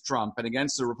against Trump and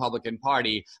against the Republican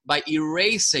Party by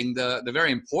erasing the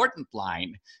very important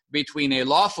line between a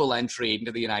lawful entry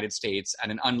into the United States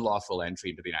and an unlawful entry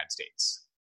into the United States.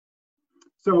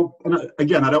 So, and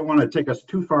again, I don't want to take us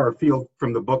too far afield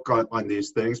from the book on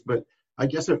these things, but I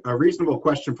guess a reasonable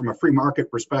question from a free market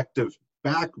perspective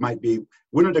back might be,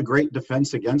 wouldn't a great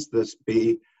defense against this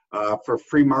be for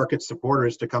free market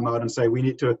supporters to come out and say, we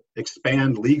need to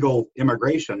expand legal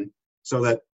immigration so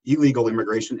that illegal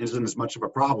immigration isn't as much of a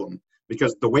problem?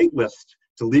 Because the wait list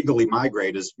to legally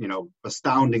migrate is,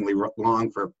 astoundingly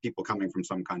long for people coming from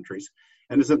some countries.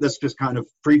 And isn't this just kind of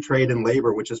free trade in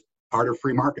labor, which is part of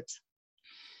free markets?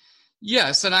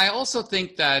 Yes, and I also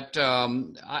think that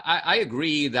I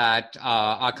agree that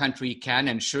our country can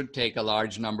and should take a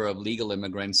large number of legal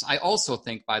immigrants. I also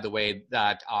think, by the way,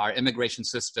 that our immigration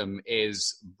system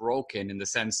is broken in the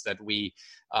sense that we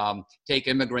take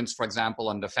immigrants, for example,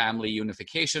 under family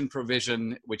unification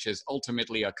provision, which is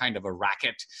ultimately a kind of a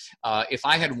racket. If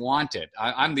I had wanted,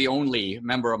 I'm the only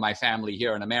member of my family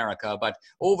here in America, but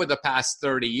over the past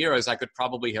 30 years, I could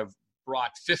probably have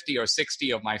brought 50 or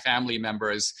 60 of my family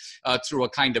members through a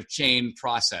kind of chain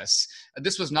process.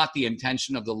 This was not the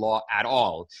intention of the law at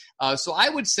all. So I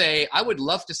would say I would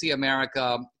love to see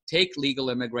America take legal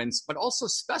immigrants, but also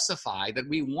specify that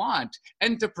we want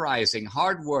enterprising,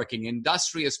 hardworking,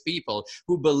 industrious people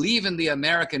who believe in the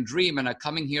American dream and are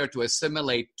coming here to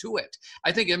assimilate to it.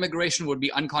 I think immigration would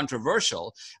be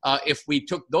uncontroversial if we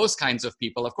took those kinds of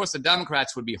people. Of course, the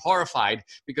Democrats would be horrified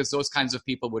because those kinds of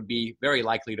people would be very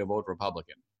likely to vote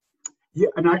Republican. Yeah,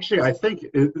 and actually, I think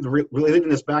relating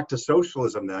this back to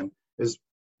socialism then is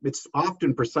it's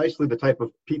often precisely the type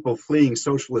of people fleeing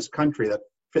socialist country that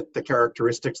fit the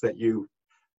characteristics that you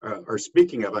are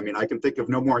speaking of. I mean, I can think of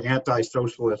no more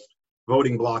anti-socialist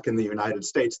voting bloc in the United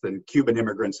States than Cuban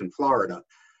immigrants in Florida.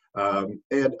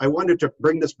 And I wanted to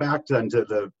bring this back then to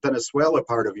the Venezuela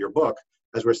part of your book,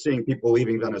 as we're seeing people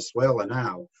leaving Venezuela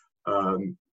now,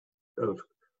 of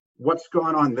what's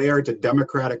going on there to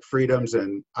democratic freedoms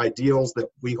and ideals that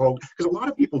we hold. Because a lot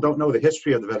of people don't know the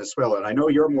history of the Venezuela, and I know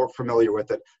you're more familiar with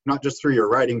it, not just through your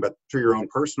writing, but through your own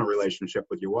personal relationship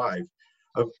with your wife.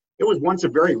 It was once a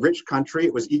very rich country.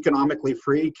 It was economically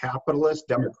free, capitalist,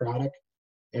 democratic.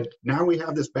 And now we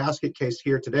have this basket case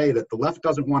here today that the left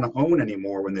doesn't want to own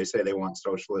anymore when they say they want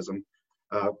socialism.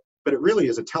 But it really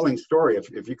is a telling story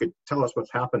if you could tell us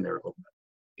what's happened there a little bit.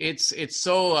 It's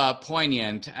so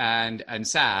poignant and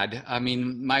sad. I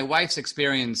mean, my wife's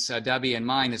experience, Debbie and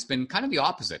mine, has been kind of the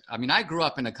opposite. I mean, I grew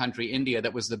up in a country, India,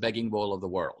 that was the begging bowl of the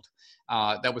world,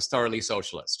 that was thoroughly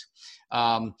socialist.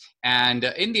 And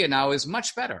India now is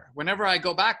much better. Whenever I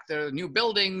go back, there are new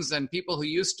buildings and people who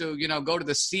used to, go to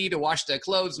the sea to wash their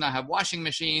clothes now have washing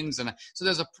machines. And so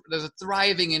there's a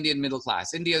thriving Indian middle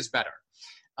class. India is better.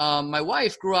 My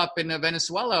wife grew up in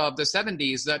Venezuela of the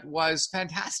 70s that was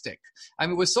fantastic. I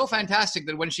mean, it was so fantastic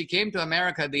that when she came to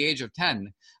America at the age of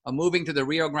 10, moving to the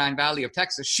Rio Grande Valley of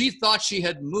Texas, she thought she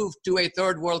had moved to a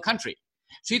third world country.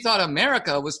 She thought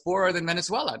America was poorer than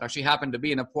Venezuela. Now, she happened to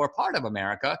be in a poor part of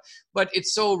America, but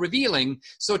it's so revealing.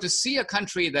 So to see a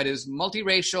country that is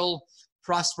multiracial,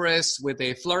 prosperous, with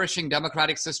a flourishing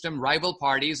democratic system, rival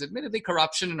parties, admittedly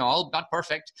corruption and all, not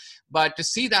perfect, but to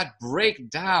see that break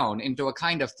down into a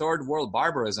kind of third world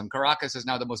barbarism. Caracas is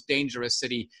now the most dangerous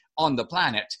city on the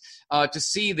planet, to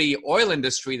see the oil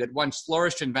industry that once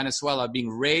flourished in Venezuela being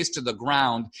razed to the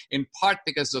ground, in part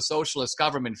because the socialist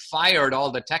government fired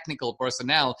all the technical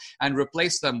personnel and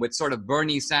replaced them with sort of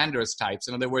Bernie Sanders types.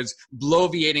 In other words,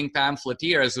 bloviating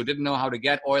pamphleteers who didn't know how to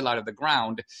get oil out of the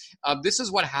ground. This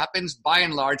is what happens by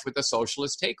and large with the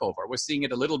socialist takeover. We're seeing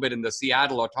it a little bit in the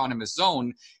Seattle autonomous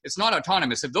zone. It's not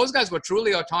autonomous. If those guys were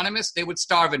truly autonomous, they would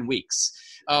starve in weeks.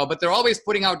 But they're always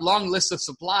putting out long lists of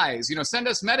supplies. Send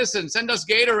us medicine, send us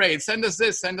Gatorade, send us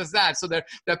this, send us that. So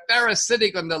they're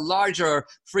parasitic on the larger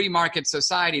free market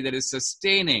society that is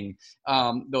sustaining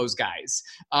those guys.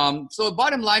 So the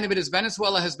bottom line of it is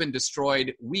Venezuela has been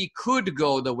destroyed. We could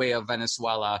go the way of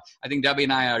Venezuela. I think Debbie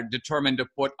and I are determined to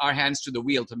put our hands to the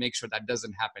wheel to make sure that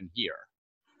doesn't happen here.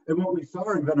 And what we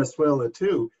saw in Venezuela,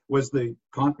 too, was the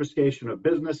confiscation of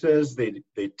businesses, the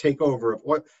takeover of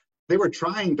oil. They were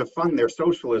trying to fund their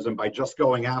socialism by just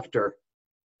going after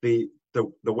the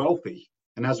wealthy.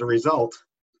 And as a result,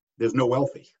 there's no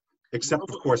wealthy, except,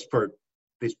 of course, for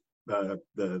these,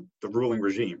 the ruling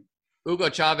regime. Hugo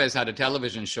Chavez had a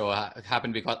television show,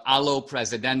 happened to be called Allo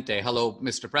Presidente, Hello,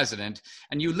 Mr. President.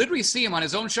 And you literally see him on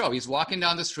his own show. He's walking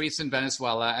down the streets in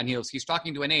Venezuela and he's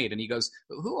talking to an aide and he goes,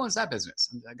 who owns that business?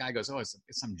 And the guy goes, oh, it's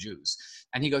some Jews.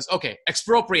 And he goes, okay,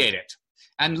 expropriate it.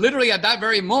 And literally at that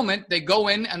very moment, they go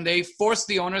in and they force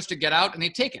the owners to get out and they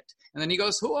take it. And then he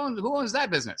goes, who owns that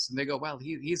business? And they go, well,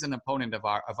 he's an opponent of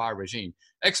our regime.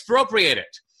 Expropriate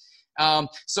it.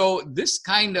 So this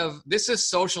is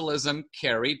socialism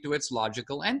carried to its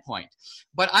logical endpoint.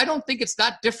 But I don't think it's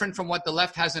that different from what the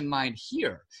left has in mind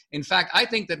here. In fact, I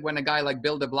think that when a guy like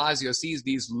Bill de Blasio sees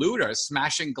these looters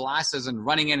smashing glasses and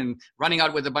running in and running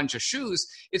out with a bunch of shoes,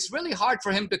 it's really hard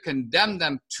for him to condemn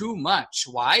them too much.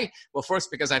 Why? Well, first,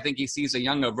 because I think he sees a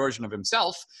younger version of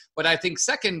himself. But I think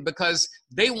second, because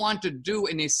they want to do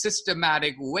in a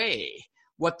systematic way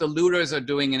what the looters are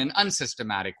doing in an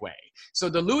unsystematic way. So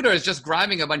the looter is just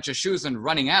grabbing a bunch of shoes and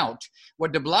running out.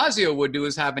 What de Blasio would do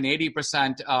is have an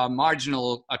 80%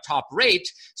 marginal top rate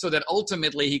so that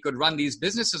ultimately he could run these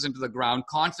businesses into the ground,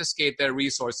 confiscate their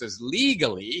resources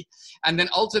legally, and then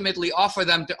ultimately offer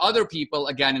them to other people,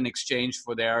 again, in exchange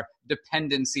for their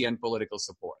dependency and political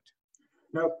support.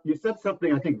 Now, you said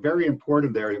something I think very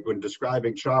important there when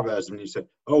describing Chavez, and you said,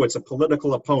 oh, it's a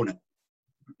political opponent.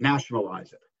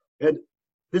 Nationalize it.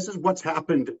 This is what's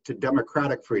happened to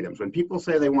democratic freedoms. When people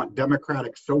say they want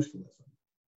democratic socialism,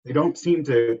 they don't seem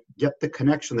to get the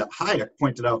connection that Hayek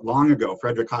pointed out long ago,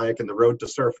 Friedrich Hayek in The Road to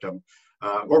Serfdom,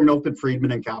 or Milton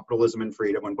Friedman in Capitalism and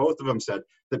Freedom, when both of them said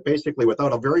that basically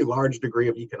without a very large degree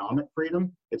of economic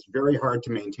freedom, it's very hard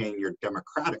to maintain your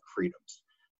democratic freedoms.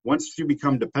 Once you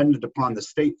become dependent upon the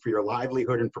state for your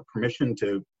livelihood and for permission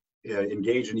to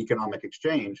engage in economic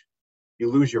exchange, you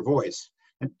lose your voice.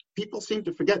 And people seem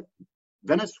to forget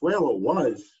Venezuela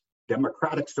was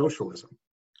democratic socialism.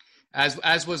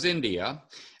 As was India.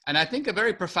 And I think a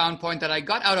very profound point that I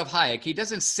got out of Hayek, he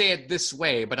doesn't say it this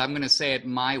way, but I'm going to say it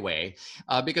my way,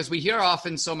 because we hear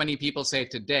often so many people say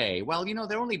today, well,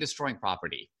 they're only destroying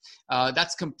property.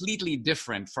 That's completely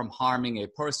different from harming a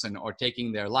person or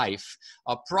taking their life.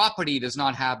 Property does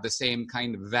not have the same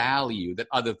kind of value that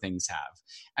other things have.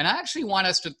 And I actually want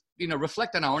us to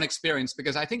reflect on our own experience,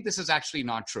 because I think this is actually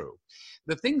not true.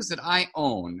 The things that I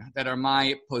own that are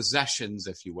my possessions,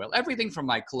 if you will, everything from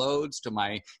my clothes to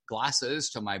my glasses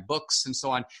to my books and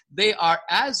so on, they are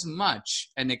as much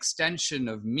an extension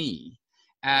of me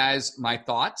as my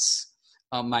thoughts,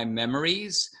 my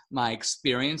memories, my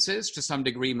experiences, to some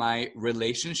degree, my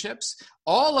relationships.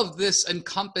 All of this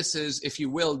encompasses, if you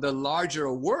will, the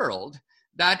larger world.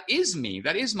 That is me.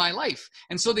 That is my life.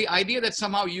 And so the idea that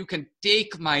somehow you can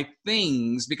take my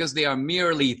things because they are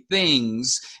merely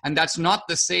things, and that's not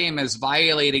the same as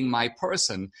violating my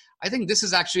person, I think this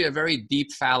is actually a very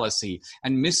deep fallacy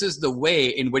and misses the way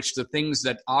in which the things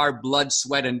that our blood,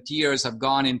 sweat, and tears have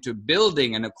gone into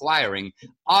building and acquiring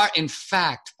are in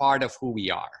fact part of who we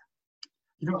are.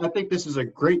 I think this is a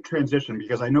great transition,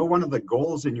 because I know one of the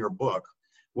goals in your book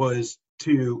was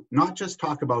to not just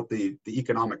talk about the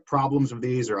economic problems of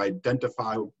these or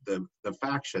identify the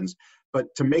factions, but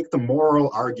to make the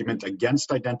moral argument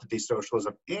against identity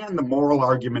socialism and the moral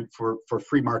argument for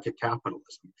free market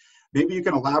capitalism. Maybe you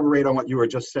can elaborate on what you were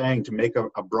just saying to make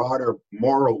a broader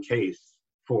moral case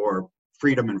for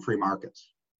freedom and free markets.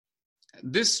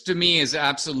 This, to me, is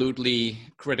absolutely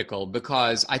critical,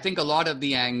 because I think a lot of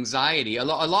the anxiety, a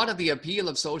lot of the appeal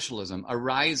of socialism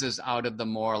arises out of the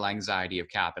moral anxiety of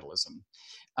capitalism.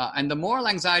 And the moral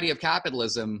anxiety of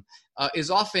capitalism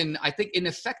is often, I think,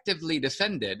 ineffectively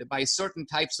defended by certain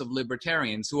types of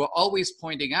libertarians who are always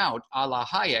pointing out, a la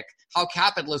Hayek, how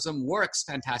capitalism works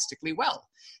fantastically well.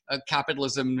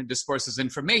 Capitalism disperses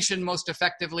information most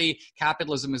effectively.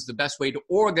 Capitalism is the best way to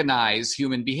organize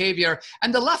human behavior.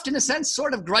 And the left, in a sense,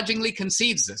 sort of grudgingly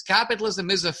concedes this. Capitalism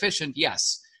is efficient,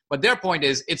 yes. But their point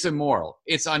is it's immoral,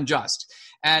 it's unjust.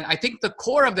 And I think the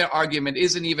core of their argument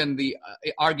isn't even the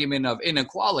argument of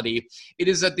inequality. It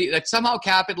is that somehow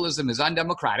capitalism is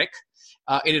undemocratic.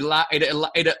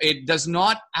 It does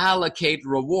not allocate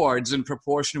rewards in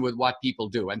proportion with what people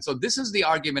do. And so this is the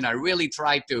argument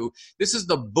this is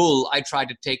the bull I try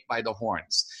to take by the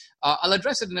horns. I'll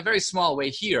address it in a very small way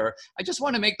here. I just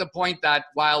want to make the point that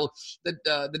while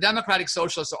the democratic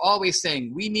socialists are always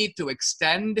saying we need to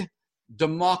extend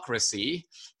democracy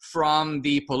from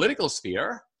the political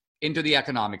sphere into the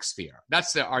economic sphere.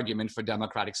 That's their argument for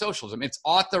democratic socialism. It's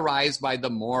authorized by the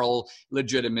moral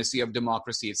legitimacy of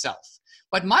democracy itself.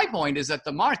 But my point is that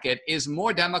the market is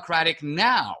more democratic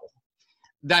now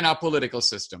than our political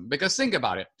system. Because think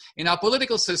about it. In our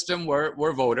political system,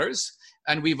 we're voters,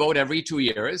 and we vote every 2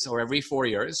 years or every 4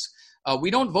 years.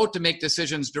 We don't vote to make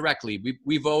decisions directly.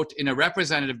 We vote in a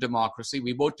representative democracy.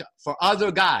 We vote for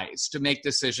other guys to make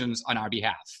decisions on our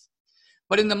behalf.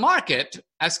 But in the market,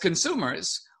 as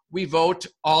consumers, we vote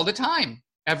all the time,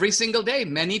 every single day,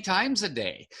 many times a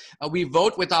day. We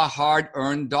vote with our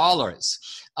hard-earned dollars.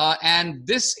 And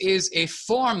this is a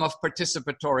form of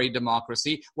participatory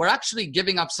democracy. We're actually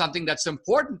giving up something that's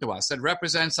important to us, that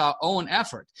represents our own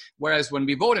effort. Whereas when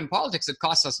we vote in politics, it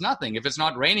costs us nothing. If it's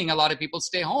not raining, a lot of people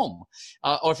stay home.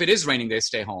 Or if it is raining, they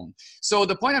stay home. So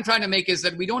the point I'm trying to make is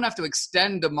that we don't have to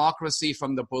extend democracy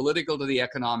from the political to the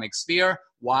economic sphere.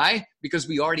 Why? Because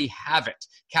we already have it.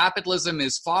 Capitalism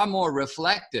is far more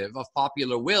reflective of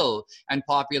popular will and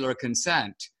popular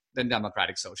consent than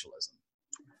democratic socialism.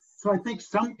 So I think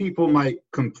some people might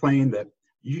complain that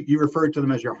you referred to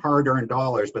them as your hard-earned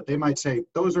dollars, but they might say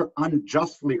those are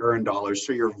unjustly earned dollars,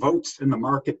 so your votes in the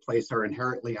marketplace are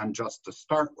inherently unjust to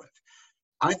start with.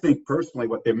 I think personally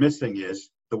what they're missing is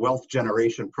the wealth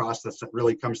generation process that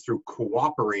really comes through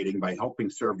cooperating by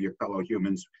helping serve your fellow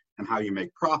humans and how you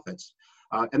make profits.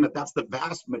 And that's the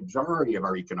vast majority of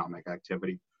our economic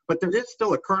activity. But there is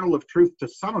still a kernel of truth to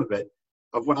some of it,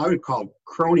 of what I would call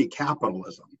crony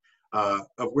capitalism,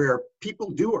 of where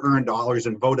people do earn dollars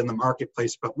and vote in the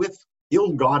marketplace, but with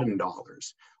ill-gotten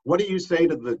dollars. What do you say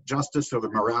to the justice or the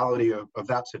morality of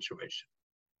that situation?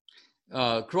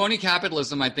 Crony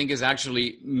capitalism, I think, is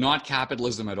actually not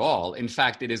capitalism at all. In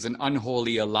fact, it is an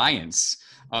unholy alliance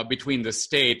between the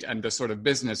state and the sort of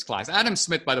business class. Adam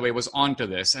Smith, by the way, was onto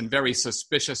this and very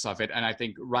suspicious of it, and I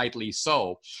think rightly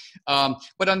so.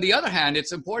 But on the other hand,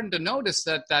 it's important to notice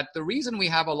that the reason we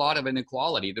have a lot of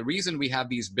inequality, the reason we have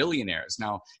these billionaires.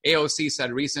 Now, AOC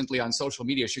said recently on social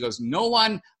media, she goes, no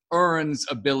one earns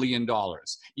 $1 billion.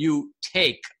 You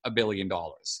take $1 billion.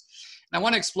 And I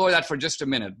want to explore that for just a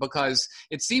minute, because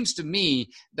it seems to me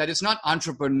that it's not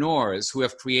entrepreneurs who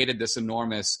have created this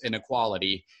enormous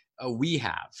inequality. We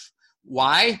have.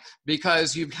 Why?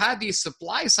 Because you've had these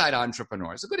supply side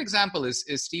entrepreneurs. A good example is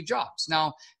Steve Jobs.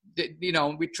 Now,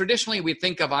 we traditionally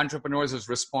think of entrepreneurs as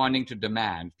responding to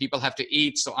demand. People have to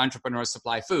eat, so entrepreneurs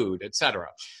supply food, etc.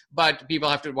 But people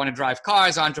have to want to drive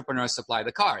cars, entrepreneurs supply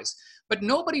the cars. But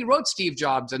nobody wrote Steve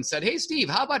Jobs and said, hey,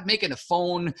 Steve, how about making a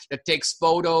phone that takes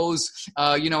photos,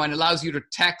 and allows you to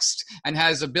text and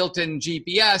has a built-in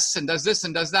GPS and does this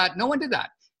and does that? No one did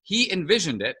that. He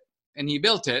envisioned it, and he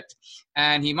built it,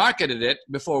 and he marketed it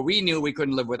before we knew we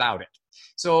couldn't live without it.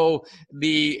 So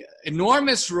the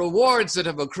enormous rewards that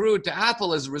have accrued to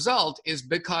Apple as a result is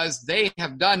because they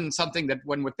have done something that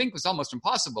one would think was almost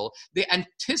impossible. They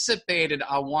anticipated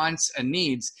our wants and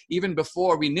needs even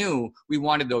before we knew we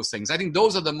wanted those things. I think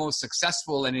those are the most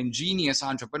successful and ingenious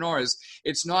entrepreneurs.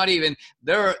 It's not even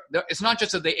it's not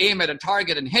just that they aim at a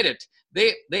target and hit it.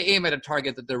 They aim at a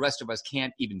target that the rest of us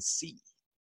can't even see.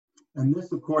 And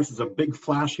this, of course, is a big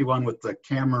flashy one with the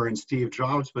camera and Steve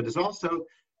Jobs, but is also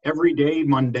everyday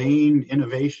mundane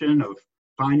innovation of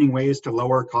finding ways to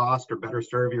lower cost or better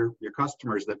serve your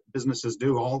customers that businesses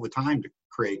do all the time to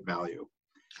create value.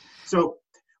 So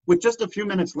with just a few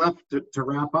minutes left to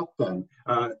wrap up then,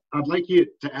 I'd like to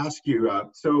ask you,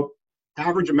 so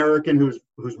average American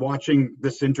who's watching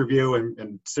this interview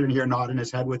and sitting here nodding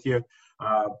his head with you,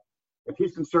 if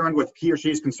he or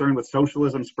she's concerned with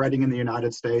socialism spreading in the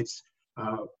United States,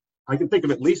 I can think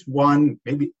of at least one,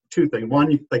 maybe two things.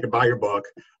 One, they could buy your book.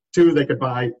 Two, they could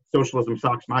buy Socialism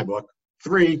Sucks, my book.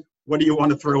 Three, what do you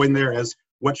want to throw in there as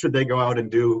what should they go out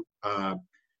and do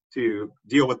to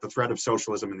deal with the threat of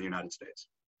socialism in the United States?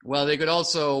 Well, they could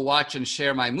also watch and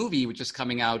share my movie, which is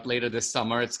coming out later this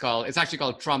summer. It's actually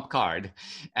called Trump Card.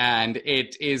 And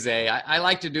it is I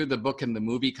like to do the book and the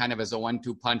movie kind of as a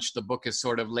 1-2 punch. The book is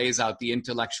sort of lays out the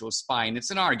intellectual spine.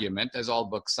 It's an argument, as all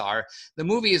books are. The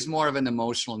movie is more of an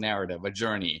emotional narrative, a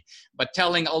journey, but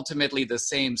telling ultimately the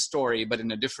same story, but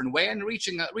in a different way and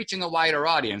reaching a wider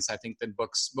audience, I think, than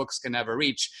books can ever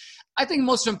reach. I think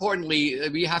most importantly,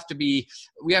 we have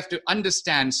to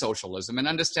understand socialism and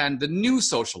understand the new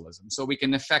socialism so we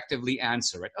can effectively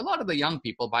answer it. A lot of the young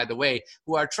people, by the way,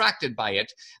 who are attracted by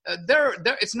it,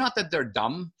 it's not that they're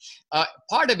dumb.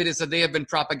 Part of it is that they have been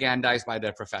propagandized by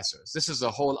their professors. This is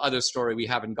a whole other story we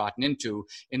haven't gotten into.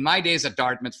 In my days at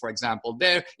Dartmouth, for example,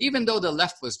 even though the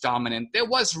left was dominant, there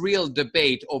was real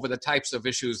debate over the types of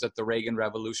issues that the Reagan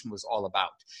Revolution was all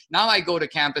about. Now I go to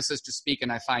campuses to speak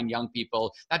and I find young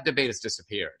people, that debate has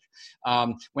disappeared.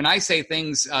 When I say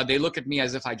things, they look at me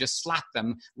as if I just slapped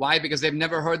them. Why? Because they've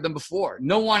never heard them before.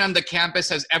 No one on the campus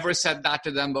has ever said that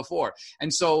to them before.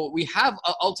 And so we have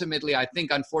ultimately, I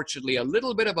think, unfortunately, a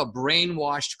little bit of a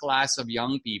brainwashed class of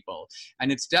young people.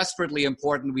 And it's desperately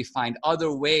important we find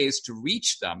other ways to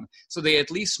reach them so they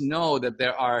at least know that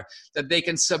they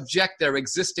can subject their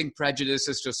existing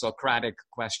prejudices to Socratic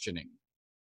questioning.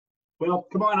 Well,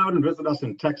 come on out and visit us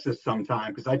in Texas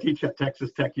sometime, because I teach at Texas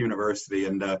Tech University,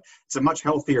 and it's a much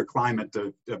healthier climate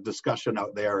of discussion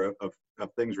out there of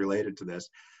things related to this.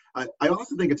 I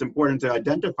also think it's important to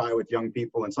identify with young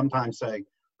people and sometimes say,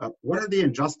 what are the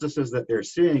injustices that they're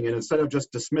seeing? And instead of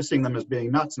just dismissing them as being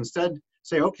nuts, instead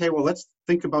say, okay, well, let's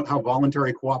think about how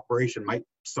voluntary cooperation might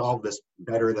solve this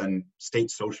better than state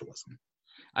socialism.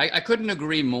 I couldn't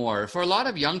agree more. For a lot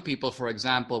of young people, for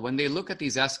example, when they look at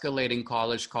these escalating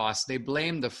college costs, they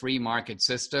blame the free market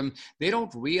system. They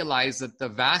don't realize that the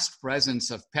vast presence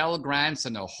of Pell Grants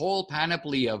and a whole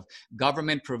panoply of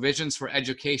government provisions for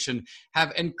education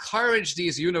have encouraged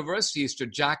these universities to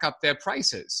jack up their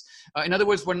prices. In other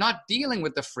words, we're not dealing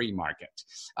with the free market.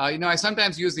 I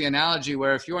sometimes use the analogy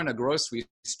where if you're in a grocery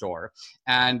store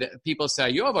and people say,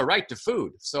 you have a right to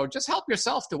food, so just help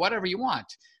yourself to whatever you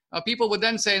want. People would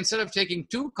then say, instead of taking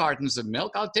 2 cartons of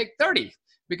milk, I'll take 30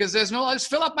 because I'll just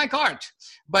fill up my cart.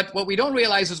 But what we don't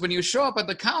realize is when you show up at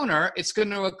the counter, it's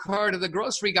going to occur to the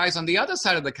grocery guys on the other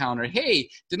side of the counter. Hey,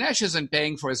 Dinesh isn't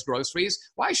paying for his groceries.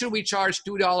 Why should we charge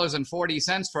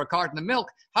 $2.40 for a carton of milk?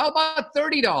 How about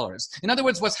 $30? In other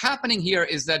words, what's happening here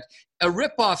is that a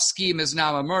ripoff scheme is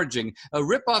now emerging, a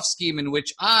ripoff scheme in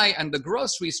which I and the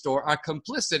grocery store are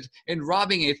complicit in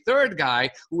robbing a third guy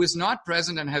who is not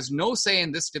present and has no say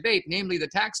in this debate, namely the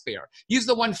taxpayer. He's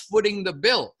the one footing the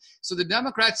bill. So the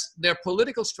Democrats, their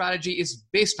political strategy is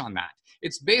based on that.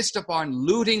 It's based upon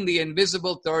looting the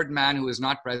invisible third man who is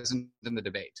not present in the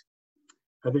debate.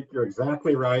 I think you're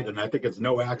exactly right, and I think it's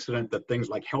no accident that things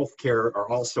like healthcare are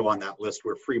also on that list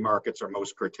where free markets are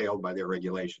most curtailed by their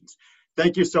regulations.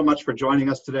 Thank you so much for joining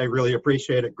us today. Really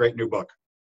appreciate it. Great new book.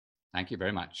 Thank you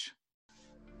very much.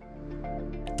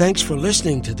 Thanks for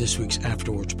listening to this week's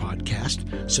Afterwards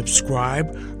podcast.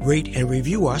 Subscribe, rate, and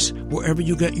review us wherever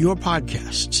you get your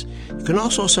podcasts. You can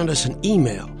also send us an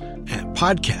email at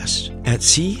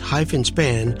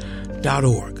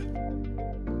podcast@c-span.org.